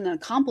 he was an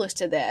accomplice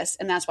to this,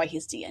 and that's why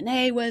his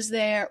DNA was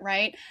there,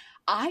 right?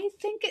 I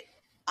think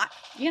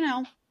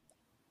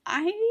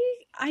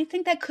I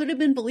think that could have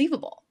been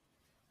believable.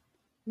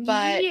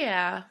 But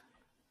yeah.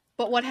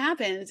 But what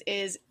happens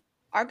is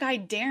our guy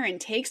Darren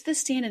takes the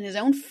stand in his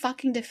own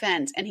fucking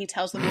defense, and he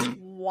tells the most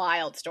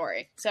wild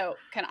story. So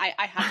I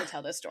have to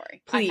tell this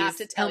story. Please I have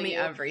to tell me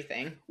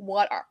everything.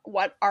 What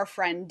our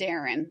friend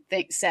Darren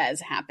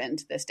says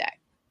happened this day.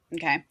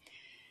 Okay.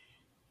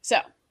 So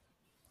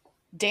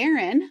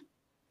Darren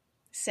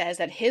says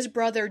that his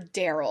brother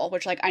Daryl,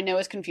 which, like, I know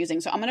is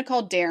confusing. So I'm going to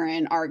call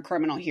Darren our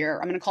criminal here.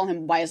 I'm going to call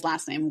him by his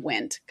last name,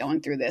 Wint,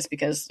 going through this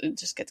because it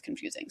just gets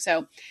confusing.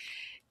 So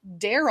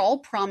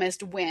Daryl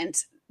promised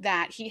Wint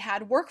that he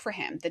had work for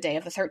him the day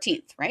of the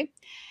 13th, right?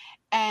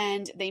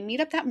 And they meet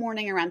up that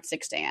morning around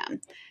 6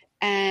 a.m.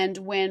 And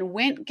when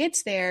Wint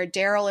gets there,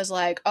 Daryl is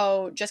like,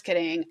 oh, just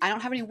kidding. I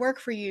don't have any work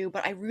for you,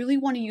 but I really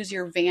want to use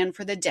your van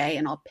for the day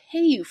and I'll pay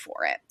you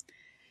for it.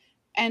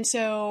 And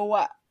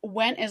so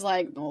Wint is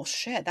like, oh,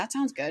 shit, that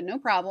sounds good. No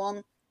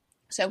problem.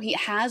 So he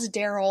has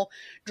Daryl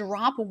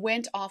drop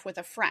Wint off with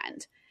a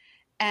friend.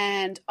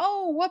 And,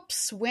 oh,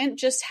 whoops, Wint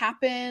just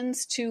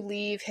happens to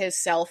leave his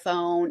cell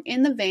phone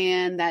in the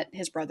van that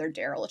his brother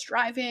Daryl is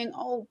driving.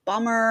 Oh,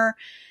 bummer.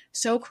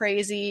 So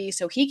crazy.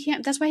 So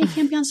that's why he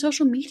can't be on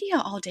social media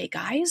all day,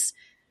 guys.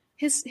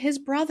 His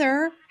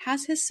brother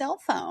has his cell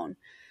phone.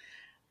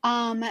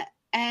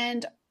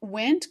 And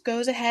Wint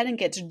goes ahead and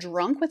gets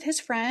drunk with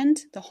his friend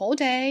the whole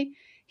day.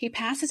 He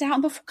passes out.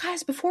 And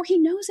before he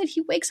knows it,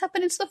 he wakes up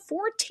and it's the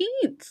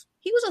 14th.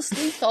 He was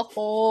asleep the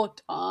whole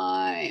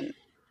time.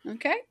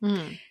 Okay?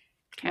 Okay.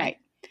 Right.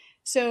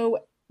 So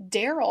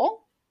Daryl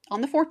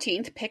on the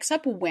 14th picks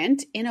up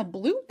Wint in a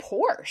blue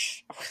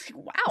Porsche.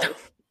 Wow.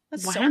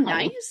 That's so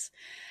nice.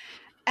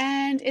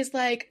 And is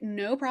like,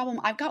 no problem.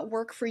 I've got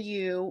work for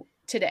you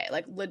today.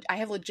 Like, I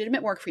have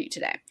legitimate work for you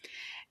today.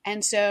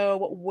 And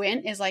so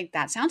Wint is like,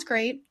 that sounds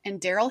great.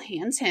 And Daryl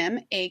hands him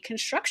a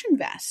construction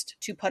vest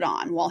to put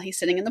on while he's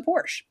sitting in the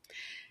Porsche.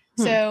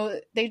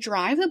 So they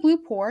drive the blue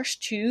Porsche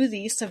to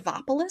the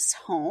Savopoulos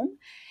home.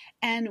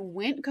 And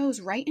Wint goes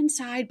right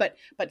inside, but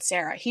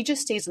Sarah, he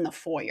just stays in the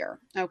foyer,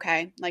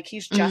 okay? Like,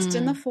 he's just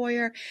in the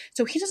foyer.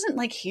 So he doesn't,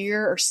 like,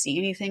 hear or see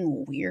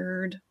anything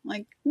weird.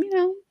 Like,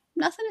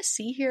 nothing to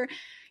see here.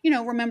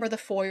 Remember the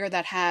foyer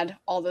that had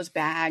all those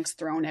bags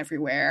thrown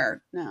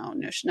everywhere? No,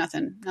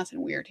 nothing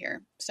weird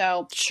here.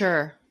 So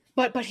sure.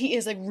 But he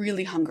is, like,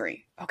 really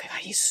hungry. Okay,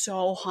 he's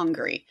so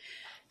hungry.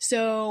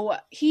 So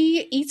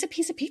he eats a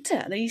piece of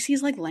pizza that he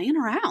sees, like, laying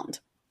around.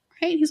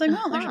 Right? He's like,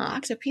 oh, there's a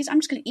box of pizza.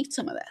 I'm just going to eat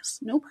some of this.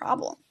 No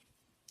problem.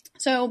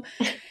 So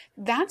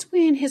that's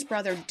when his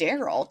brother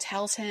Daryl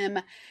tells him,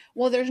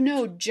 well, there's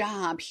no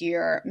job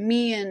here.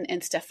 Me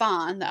and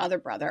Stefan, the other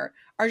brother,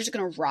 are just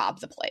going to rob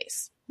the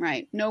place,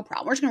 right? No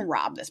problem. We're just going to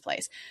rob this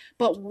place.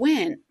 But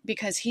Wint,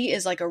 because he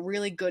is like a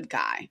really good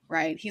guy,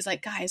 right? He's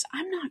like, guys,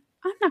 I'm not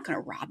going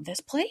to rob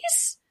this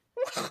place.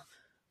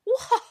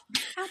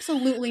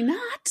 Absolutely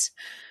not.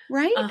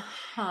 Right?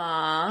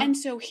 Uh-huh. And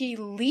so he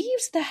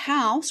leaves the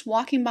house,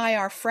 walking by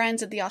our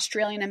friends at the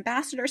Australian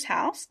ambassador's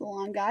house, the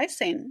long guy,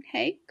 saying,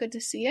 hey, good to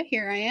see you.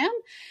 Here I am.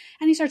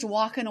 And he starts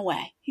walking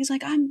away. He's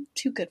like, I'm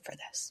too good for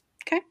this.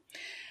 Okay.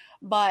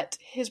 But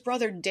his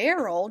brother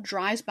Daryl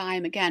drives by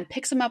him again,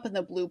 picks him up in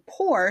the blue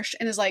Porsche,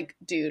 and is like,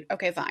 dude,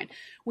 okay, fine.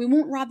 We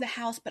won't rob the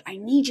house, but I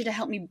need you to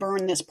help me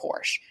burn this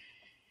Porsche.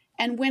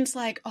 And Wint's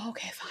like, oh,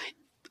 okay, fine.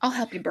 I'll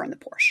help you burn the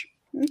Porsche.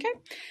 Okay.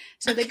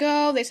 So they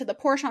go, they set the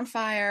Porsche on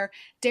fire.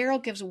 Daryl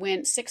gives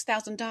Wint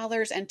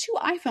 $6,000 and 2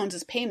 iPhones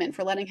as payment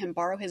for letting him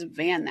borrow his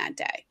van that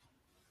day.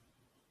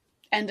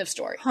 End of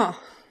story. Huh.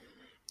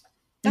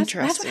 That's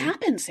what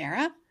happened,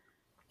 Sarah.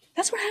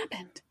 That's what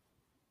happened.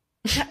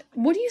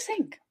 What do you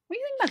think? What do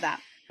you think about that?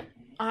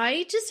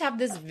 I just have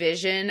this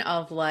vision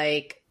of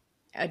like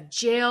a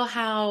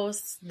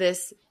jailhouse,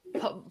 this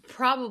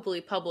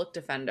probably public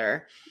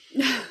defender.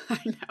 I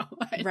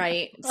know.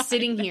 Right?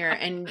 Sitting here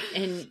and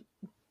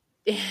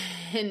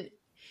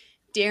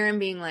Darren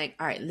being like,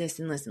 all right,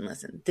 listen.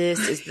 This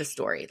is the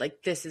story.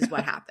 Like, this is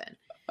what happened.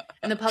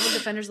 And the public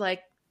defender's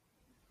like,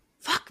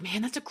 fuck,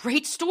 man, that's a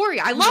great story.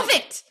 I love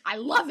it. I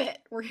love it.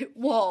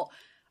 Well,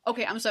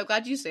 okay, I'm so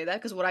glad you say that,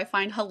 because what I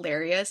find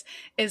hilarious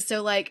is,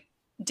 so like,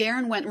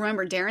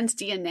 remember, Darren's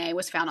DNA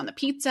was found on the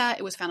pizza.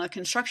 It was found on a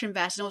construction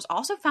vest, and it was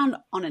also found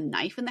on a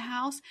knife in the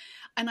house.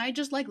 And I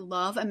just like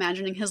love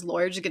imagining his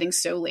lawyer just getting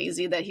so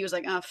lazy that he was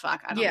like, oh,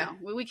 fuck, I don't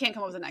know. We can't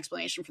come up with an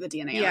explanation for the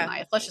DNA on the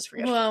knife. Let's just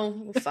forget it.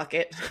 Well, fuck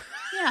it.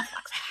 Yeah,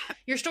 fuck that.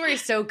 Your story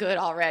is so good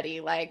already.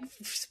 Like,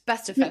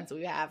 best defense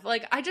we have.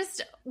 Like,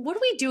 what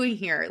are we doing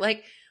here?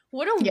 Like,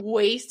 what a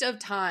waste of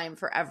time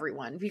for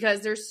everyone,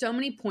 because there's so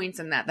many points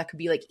in that could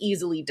be like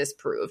easily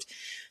disproved.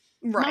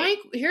 Right.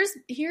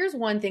 Here's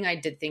one thing I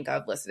did think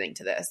of listening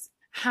to this.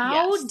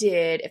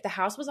 If the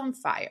house was on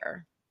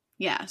fire?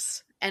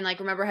 Yes. And like,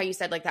 remember how you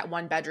said like that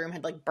one bedroom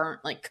had like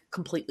burnt like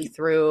completely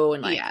through,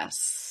 and like,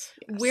 yes.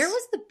 Where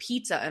was the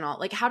pizza and all?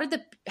 Like, how did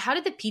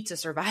the pizza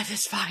survive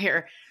this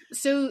fire?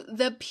 So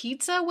the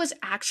pizza was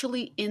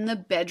actually in the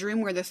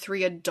bedroom where the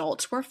 3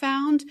 adults were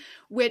found,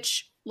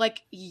 which,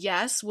 like,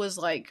 yes, was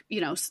like,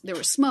 you know, there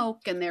was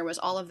smoke and there was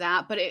all of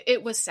that, but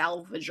it was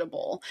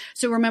salvageable.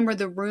 So remember,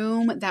 the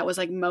room that was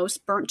like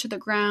most burnt to the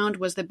ground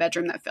was the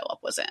bedroom that Philip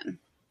was in.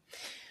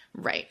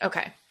 Right.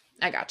 Okay.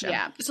 I gotcha.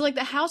 Yeah. So like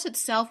the house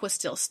itself was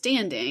still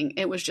standing.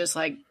 It was just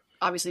like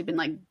obviously been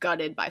like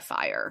gutted by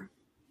fire.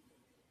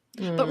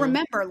 But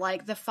remember,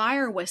 like, the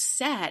fire was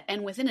set,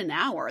 and within an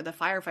hour, the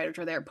firefighters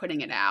were there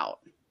putting it out.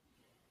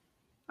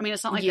 I mean,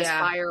 it's not like this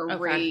fire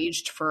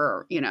raged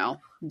for, you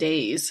know,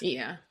 days.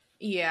 Yeah.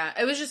 Yeah.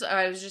 I was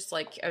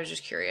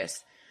just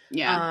curious.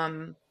 Yeah.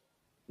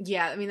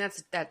 Yeah. I mean,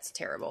 that's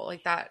terrible.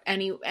 Like that,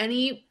 anyone,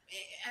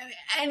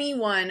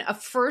 a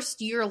first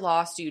year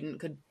law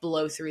student could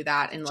blow through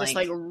that and just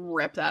like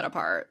rip that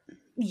apart.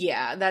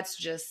 Yeah. That's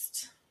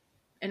just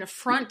an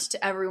affront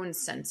to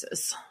everyone's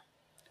senses.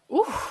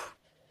 Ooh.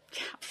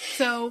 Yeah.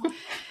 So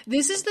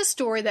this is the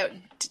story that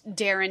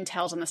Darren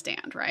tells on the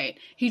stand, right?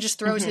 He just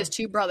throws his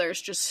 2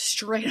 brothers just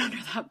straight under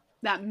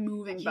that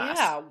moving bus.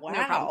 Yeah, wow.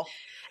 No,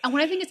 and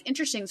what I think is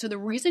interesting, so the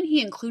reason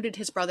he included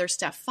his brother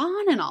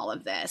Stefan in all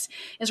of this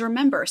is,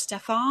 remember,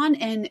 Stefan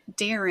and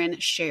Darren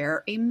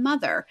share a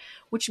mother,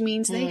 which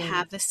means they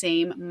have the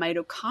same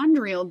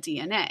mitochondrial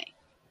DNA.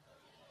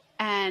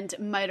 And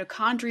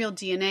mitochondrial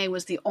DNA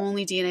was the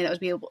only DNA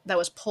that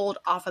was pulled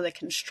off of the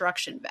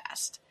construction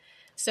vest.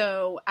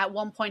 So at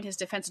one point, his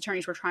defense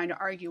attorneys were trying to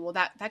argue, well,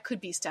 that could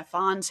be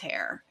Stefan's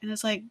hair. And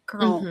it's like,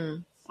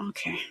 girl,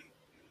 okay.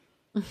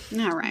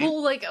 All right.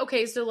 Well, like,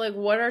 okay, so like,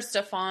 what are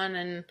Stefan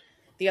and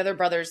the other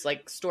brothers'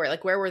 like story?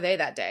 Like, where were they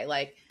that day?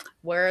 Like,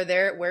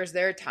 where's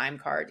their time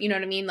card? You know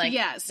what I mean? Like,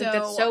 yeah, so like,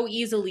 that's so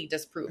easily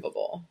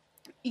disprovable.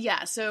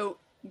 Yeah, so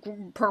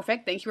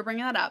perfect. Thank you for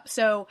bringing that up.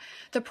 So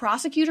the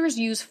prosecutors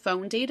used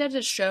phone data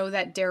to show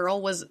that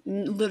Daryl was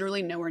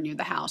literally nowhere near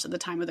the house at the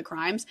time of the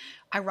crimes.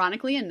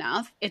 Ironically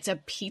enough, it's a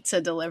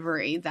pizza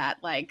delivery that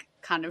like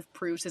kind of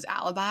proves his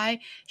alibi.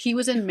 He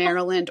was in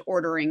Maryland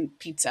ordering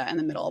pizza in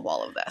the middle of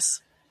all of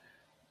this,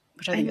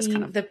 which I think is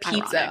kind of the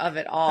pizza ironic. Of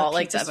it all.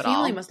 Like, this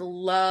family must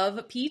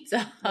love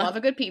pizza. Love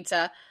a good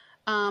pizza.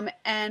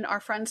 And our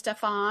friend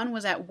Stefan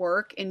was at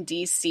work in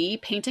DC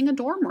painting a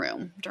dorm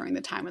room during the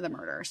time of the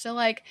murder. So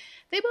like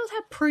they both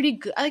have pretty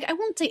good, like, I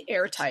won't say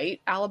airtight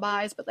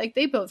alibis, but like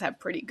they both have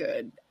pretty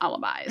good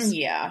alibis.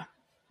 Yeah.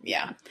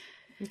 Yeah.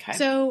 Okay.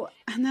 So,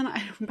 and then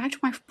back to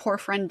my poor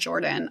friend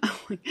Jordan.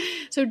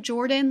 So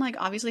Jordan like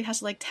obviously has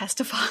to like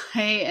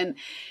testify, and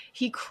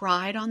he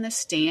cried on the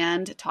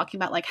stand talking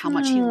about like how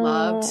much he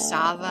loved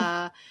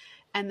Sava.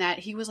 and that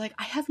he was like,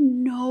 I have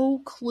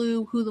no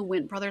clue who the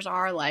Wint brothers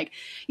are. Like,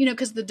 you know,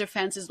 because the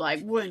defense is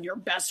like, when your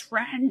best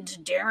friend,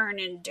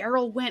 Darren and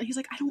Daryl Wint. He's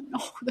like, I don't know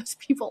who those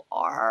people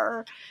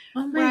are.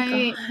 Oh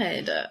my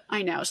God.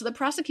 I know. So the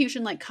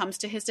prosecution like comes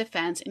to his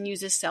defense and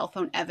uses cell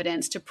phone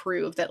evidence to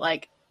prove that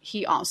like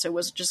he also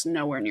was just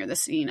nowhere near the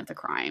scene of the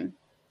crime.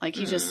 Like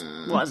he just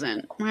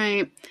wasn't,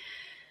 right?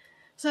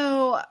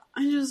 So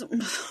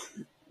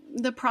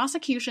the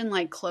prosecution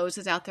like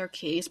closes out their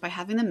case by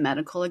having the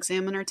medical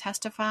examiner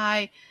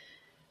testify.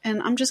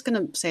 And I'm just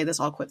going to say this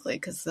all quickly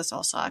because this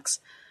all sucks.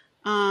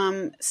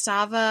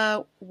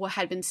 Sava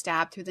had been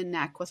stabbed through the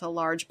neck with a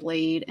large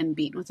blade and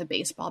beaten with a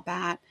baseball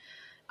bat.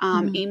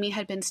 Amy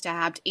had been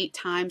stabbed 8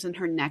 times and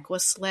her neck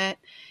was slit.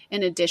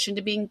 In addition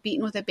to being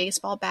beaten with a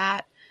baseball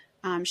bat,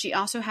 she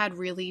also had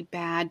really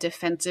bad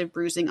defensive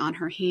bruising on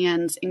her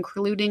hands,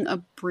 including a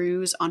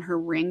bruise on her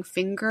ring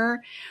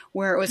finger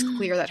where it was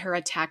clear that her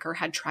attacker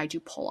had tried to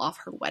pull off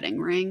her wedding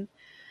ring.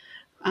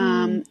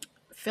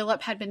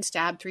 Philip had been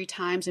stabbed 3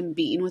 times and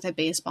beaten with a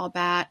baseball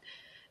bat.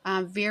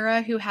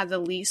 Vera, who had the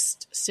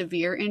least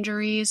severe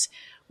injuries,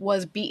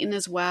 was beaten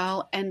as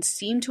well and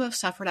seemed to have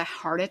suffered a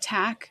heart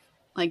attack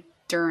like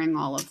during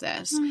all of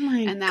this.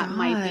 And that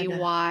might be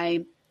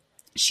why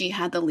she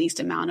had the least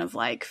amount of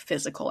like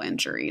physical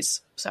injuries.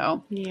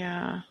 So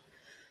yeah.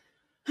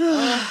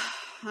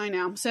 I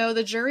know. So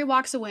the jury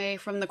walks away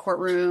from the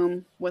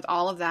courtroom with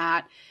all of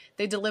that.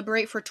 They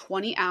deliberate for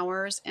 20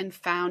 hours and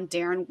found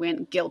Darren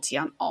Wint guilty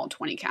on all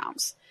 20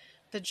 counts.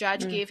 The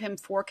judge gave him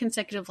 4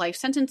 consecutive life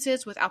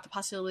sentences without the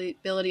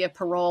possibility of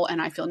parole,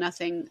 and I feel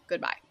nothing.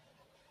 Goodbye.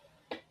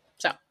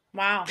 So.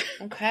 Wow.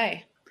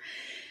 Okay.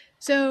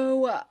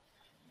 So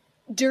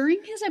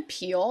during his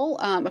appeal,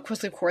 of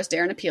course,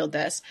 Darren appealed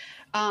this,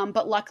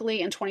 but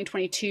luckily in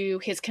 2022,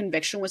 his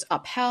conviction was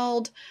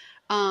upheld.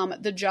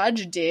 The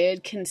judge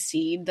did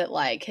concede that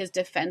like his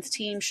defense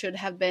team should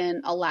have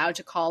been allowed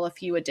to call a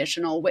few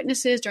additional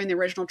witnesses during the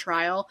original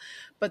trial,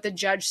 but the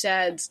judge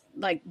said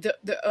like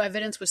the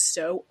evidence was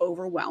so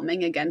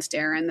overwhelming against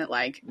Darren that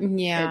like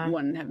it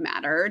wouldn't have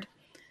mattered.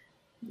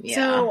 Yeah.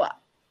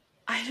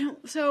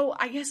 So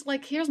I guess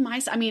like here's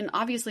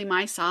obviously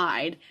my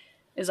side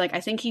is like,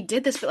 I think he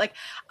did this, but like,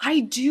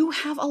 I do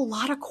have a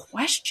lot of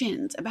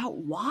questions about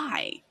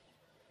why.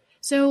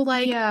 So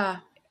like,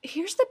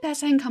 here's the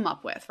best I can come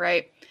up with,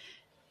 right?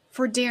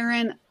 For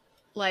Darren,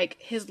 like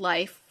his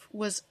life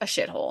was a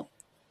shithole,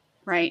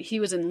 right? He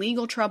was in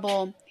legal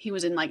trouble. He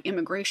was in like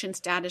immigration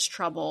status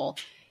trouble.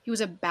 He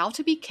was about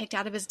to be kicked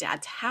out of his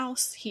dad's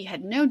house. He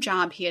had no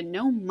job. He had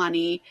no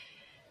money.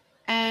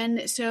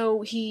 And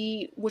so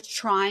he was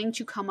trying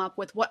to come up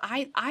with what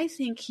I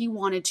think he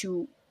wanted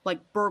to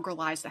like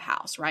burglarize the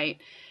house, right?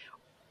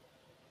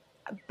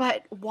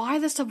 But why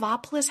the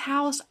Savopoulos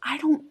house? I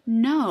don't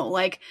know.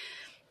 Like,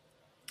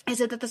 is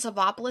it that the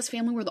Savopoulos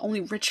family were the only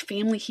rich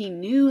family he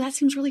knew? That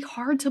seems really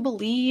hard to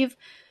believe.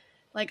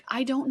 Like,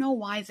 I don't know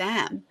why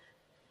them.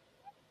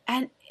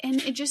 And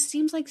it just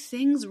seems like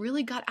things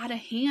really got out of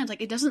hand.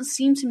 Like, it doesn't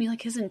seem to me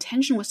like his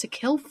intention was to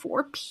kill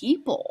 4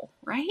 people,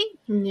 right?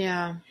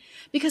 Yeah.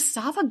 Because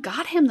Sava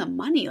got him the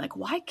money. Like,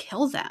 why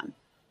kill them?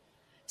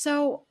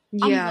 So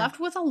I'm left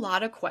with a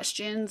lot of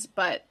questions,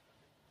 but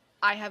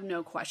I have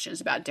no questions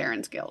about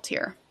Darren's guilt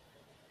here.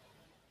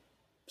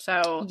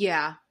 So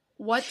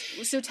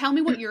so tell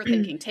me what you're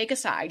thinking. Take a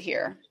side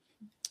here.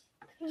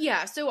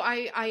 Yeah, so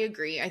I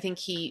agree. I think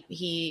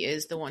he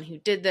is the one who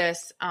did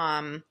this.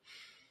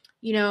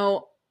 You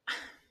know,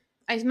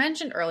 I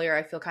mentioned earlier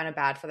I feel kind of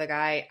bad for the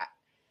guy.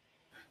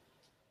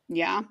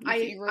 Yeah,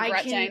 you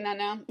regret saying that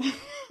now.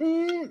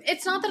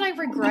 It's not that I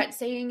regret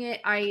saying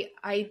it.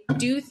 I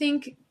do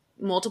think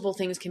multiple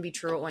things can be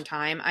true at one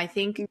time. I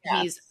think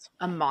he's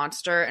a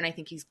monster and I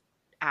think he's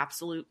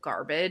absolute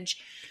garbage.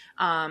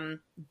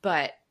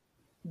 But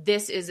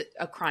this is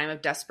a crime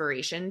of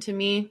desperation to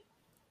me.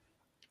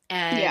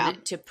 And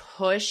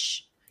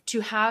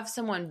to have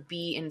someone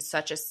be in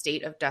such a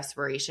state of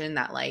desperation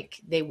that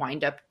like they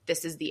wind up,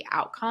 this is the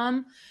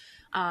outcome.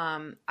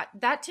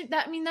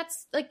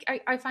 That's like,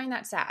 I find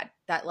that sad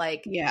that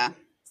like,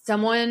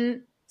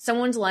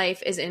 someone's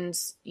life is in,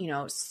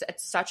 at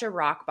such a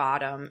rock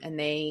bottom and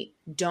they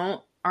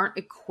aren't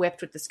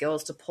equipped with the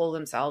skills to pull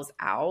themselves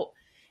out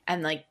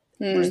and like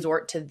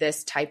resort to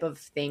this type of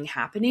thing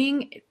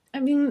happening. I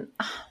mean,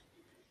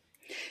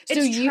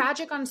 it's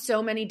tragic on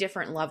so many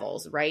different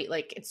levels, right?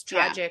 Like it's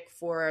tragic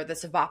for the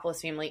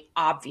Savopoulos family.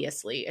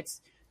 Obviously it's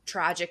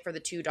tragic for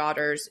the 2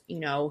 daughters,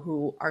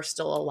 who are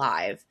still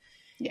alive.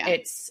 Yeah.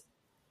 It's,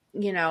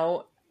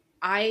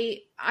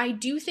 I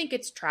do think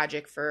it's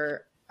tragic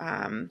for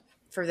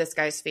this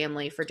guy's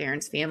family, for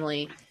Darren's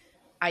family.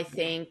 I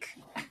think,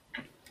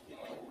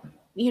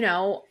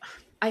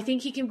 I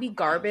think he can be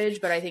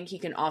garbage, but I think he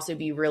can also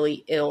be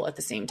really ill at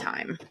the same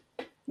time.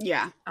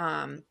 Yeah.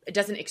 It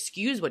doesn't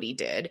excuse what he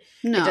did.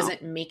 No. It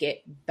doesn't make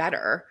it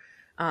better.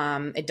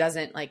 It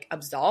doesn't like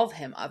absolve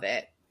him of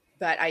it.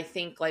 But I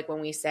think like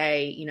when we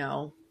say,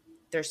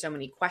 there's so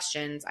many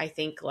questions, I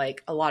think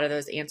like a lot of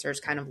those answers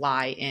kind of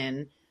lie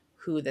in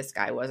who this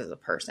guy was as a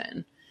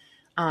person.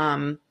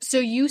 So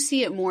you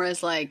see it more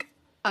as like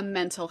a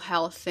mental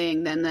health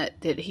thing than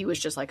that he was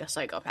just like a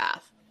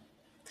psychopath.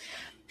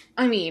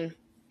 I mean,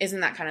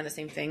 isn't that kind of the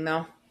same thing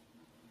though?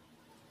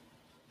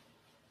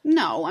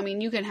 No, I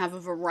mean, you can have a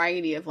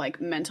variety of like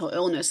mental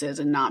illnesses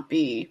and not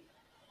be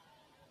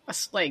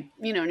like,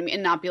 you know what I mean?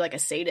 And not be like a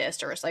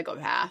sadist or a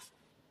psychopath.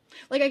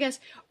 Like, I guess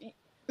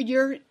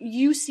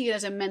you see it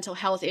as a mental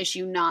health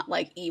issue, not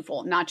like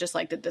evil, not just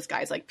like that this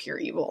guy's like pure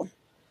evil.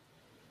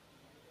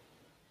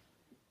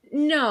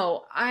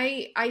 No,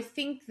 I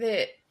think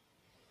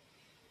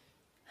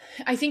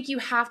you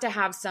have to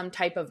have some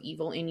type of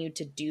evil in you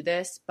to do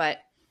this, but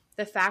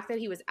the fact that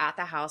he was at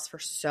the house for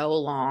so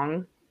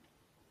long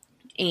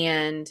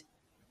and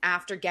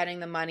after getting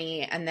the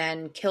money and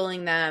then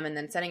killing them and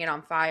then setting it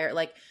on fire,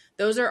 like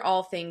those are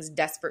all things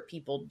desperate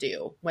people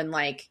do when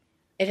like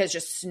it has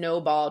just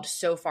snowballed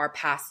so far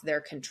past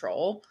their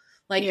control.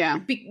 Like, yeah.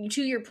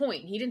 To your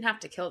point, he didn't have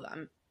to kill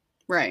them.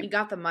 Right. He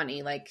got the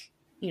money. Like,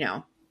 you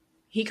know,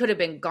 he could have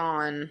been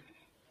gone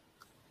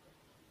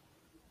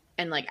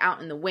and like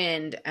out in the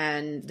wind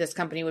and this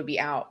company would be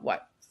out,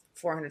 what,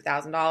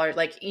 $400,000?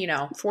 Like, you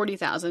know.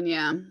 40,000,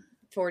 yeah.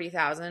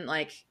 40,000,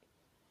 like,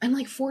 and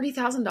like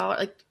 $40,000,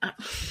 like.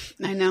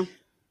 I know.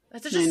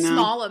 That's such a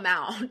small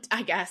amount,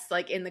 I guess,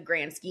 like in the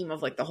grand scheme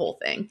of like the whole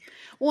thing.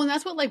 Well, and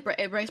that's what like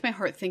it breaks my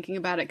heart thinking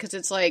about it because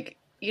it's like,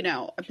 you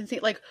know, I've been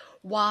thinking like,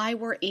 why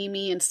were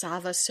Amy and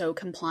Sava so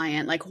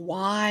compliant? Like,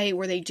 why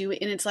were they doing?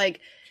 And it's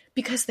like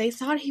because they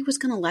thought he was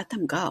going to let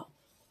them go.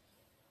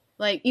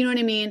 Like, you know what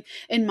I mean?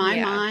 In my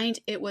mind,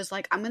 it was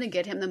like, I'm going to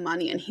get him the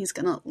money and he's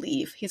going to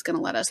leave. He's going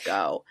to let us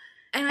go.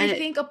 And I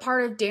think a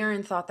part of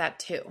Darren thought that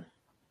too.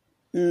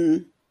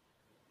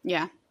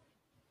 Yeah.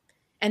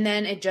 And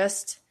then it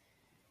just.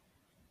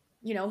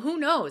 You know, who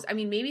knows? I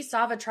mean, maybe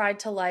Sava tried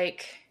to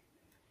like.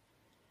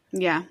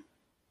 Yeah.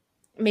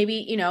 Maybe,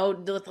 you know,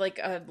 with like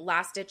a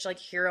last ditch like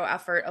hero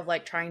effort of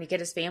like trying to get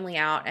his family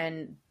out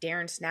and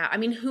Darren snapped. I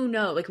mean, who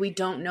knows? Like, we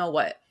don't know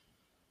what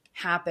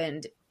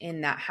happened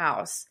in that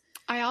house.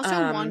 I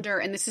also wonder,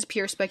 and this is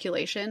pure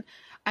speculation,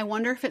 I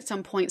wonder if at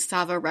some point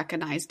Sava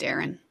recognized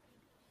Darren.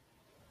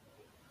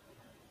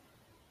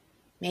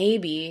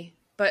 Maybe.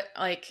 But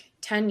like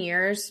 10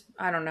 years?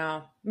 I don't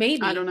know.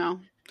 Maybe. I don't know.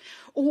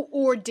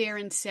 Or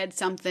Darren said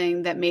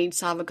something that made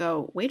Sava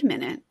go, wait a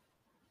minute.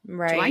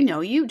 Right. Do I know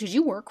you? Did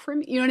you work for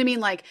me? You know what I mean?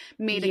 Like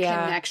made a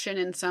connection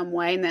in some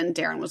way. And then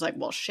Darren was like,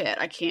 well, shit,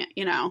 I can't,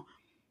 you know.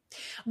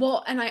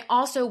 Well, and I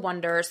also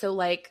wonder, so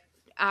like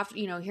after,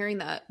 you know, hearing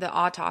the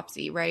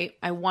autopsy, right?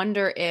 I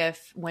wonder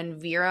if when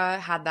Vera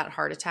had that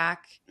heart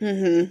attack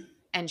and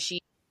she,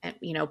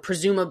 you know,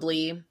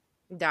 presumably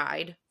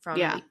died from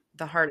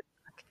the heart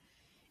attack,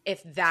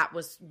 if that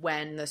was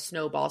when the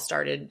snowball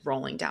started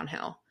rolling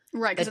downhill.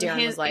 Right, because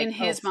in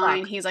his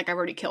mind, he's like, I've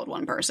already killed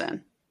one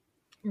person.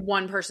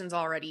 One person's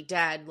already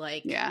dead.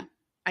 Like,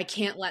 I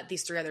can't let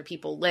these 3 other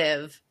people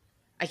live.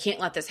 I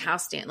can't let this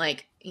house stand.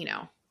 Like, you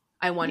know,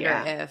 I wonder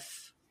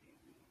if.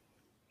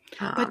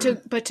 But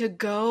to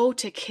go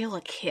to kill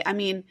a kid, I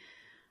mean,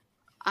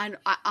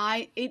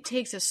 I it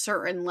takes a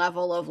certain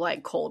level of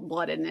like cold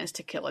bloodedness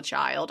to kill a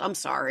child. I'm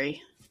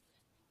sorry.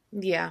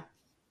 Yeah,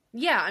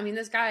 yeah. I mean,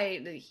 this guy,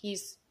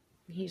 he's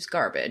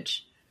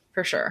garbage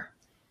for sure.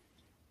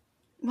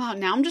 Wow,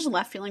 now I'm just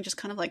left feeling just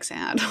kind of like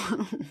sad.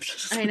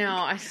 I know.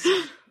 I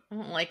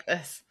don't like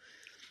this.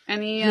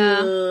 Any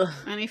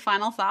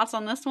final thoughts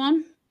on this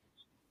one?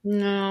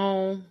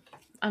 No.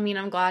 I mean,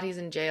 I'm glad he's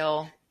in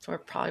jail. So we're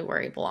probably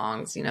where he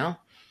belongs, you know?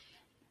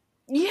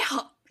 Yeah,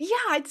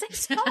 I'd say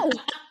so.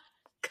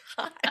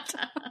 God.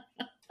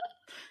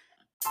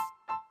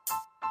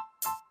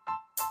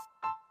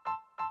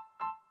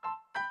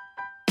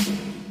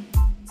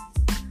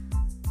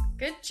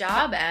 Good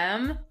job,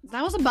 Em.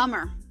 That was a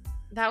bummer.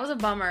 That was a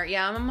bummer.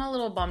 Yeah, I'm a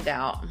little bummed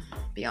out, to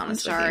be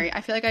honest with you. I'm sorry.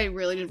 I feel like I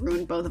really just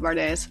ruined both of our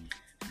days.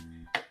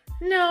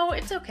 No,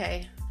 it's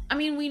okay. I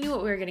mean, we knew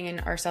what we were getting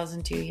ourselves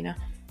into, you know?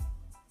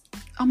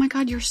 Oh my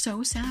God, you're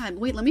so sad.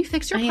 Wait, let me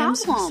fix your problem. Am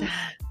so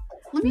sad.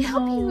 Let me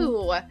help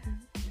you.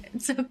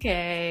 It's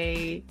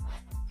okay.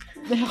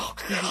 Oh,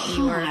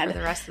 God. For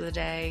the rest of the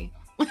day.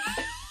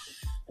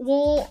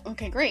 Well,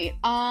 okay, great.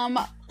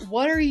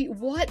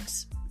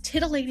 What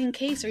titillating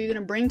case are you going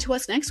to bring to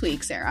us next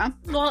week, Sarah?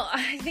 Well,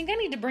 I think I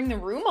need to bring the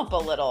room up a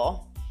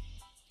little.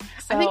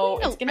 So I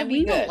think it's going to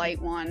be good. A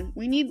light one.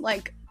 We need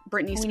like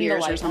Britney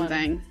Spears or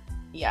something. One.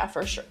 Yeah,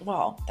 for sure.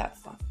 Well, that's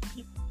fun.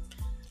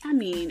 I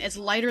mean, it's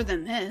lighter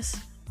than this.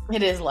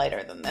 It is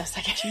lighter than this,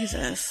 I guess.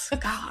 Jesus.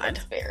 God.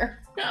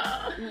 Fair.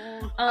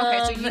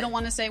 Okay, so you don't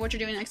want to say what you're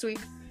doing next week?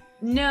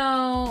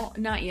 No,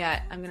 not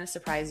yet. I'm going to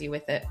surprise you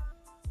with it.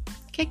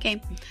 Okay.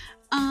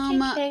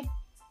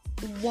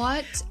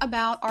 What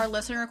about our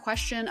listener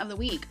question of the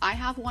week? I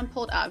have one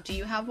pulled up. Do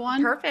you have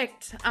one?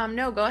 Perfect.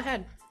 No, go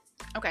ahead.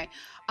 Okay.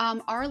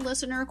 Our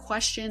listener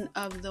question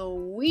of the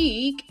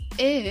week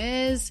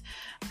is,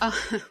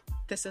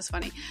 this is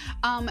funny.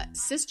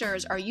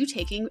 Sisters, are you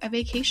taking a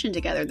vacation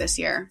together this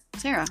year?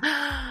 Sarah.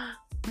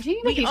 We're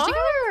taking vacation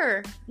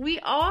together? We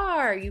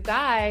are. You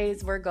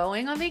guys, we're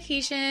going on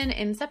vacation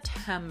in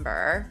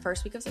September,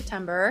 first week of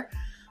September.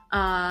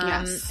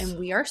 Yes. And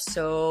we are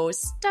so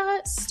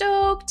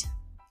stoked.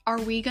 Are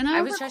we going to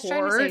record? I was just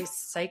trying to say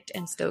psyched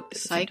and stoked.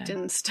 Psyched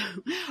and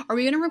stoked. Are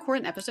we going to record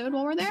an episode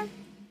while we're there?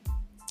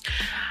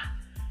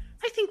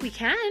 I think we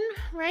can,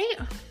 right?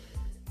 Yeah,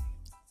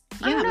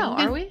 I don't know.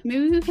 Are we?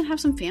 Maybe we can have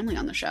some family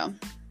on the show.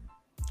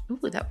 Ooh,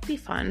 that would be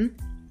fun.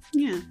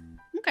 Yeah.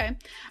 Okay.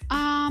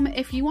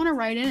 If you want to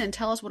write in and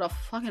tell us what a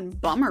fucking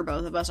bummer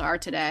both of us are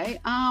today,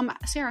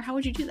 Sarah, how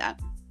would you do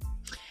that?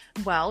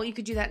 Well, you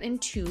could do that in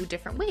two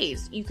different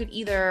ways. You could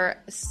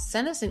either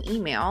send us an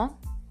email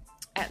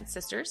at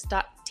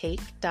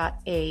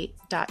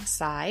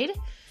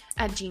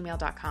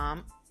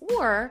sisters.take.a.side@gmail.com,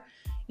 or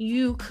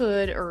you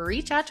could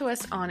reach out to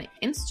us on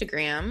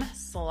Instagram,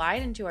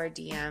 slide into our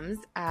DMs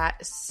at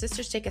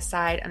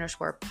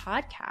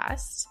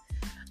sisterstakeaside_podcast.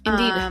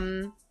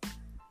 Indeed.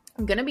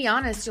 I'm going to be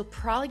honest, you'll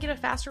probably get a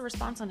faster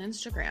response on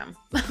Instagram.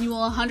 You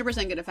will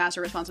 100% get a faster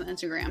response on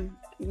Instagram.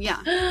 Yeah,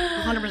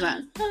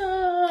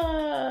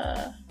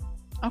 100%.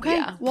 Okay,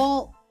 yeah.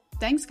 Well,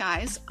 thanks,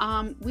 guys.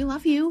 We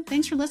love you.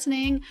 Thanks for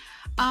listening.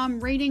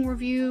 Rating,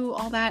 review,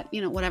 all that,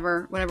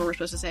 whatever we're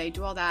supposed to say.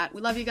 Do all that.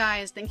 We love you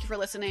guys. Thank you for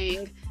listening.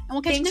 And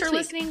we'll catch you next week.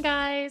 Thanks for listening,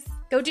 guys.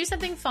 Go do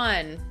something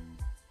fun.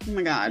 Oh,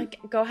 my God. Like,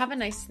 go have a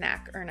nice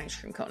snack or an ice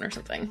cream cone or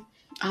something.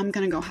 I'm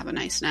going to go have a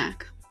nice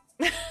snack.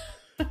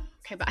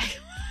 Okay, bye.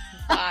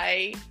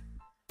 Bye.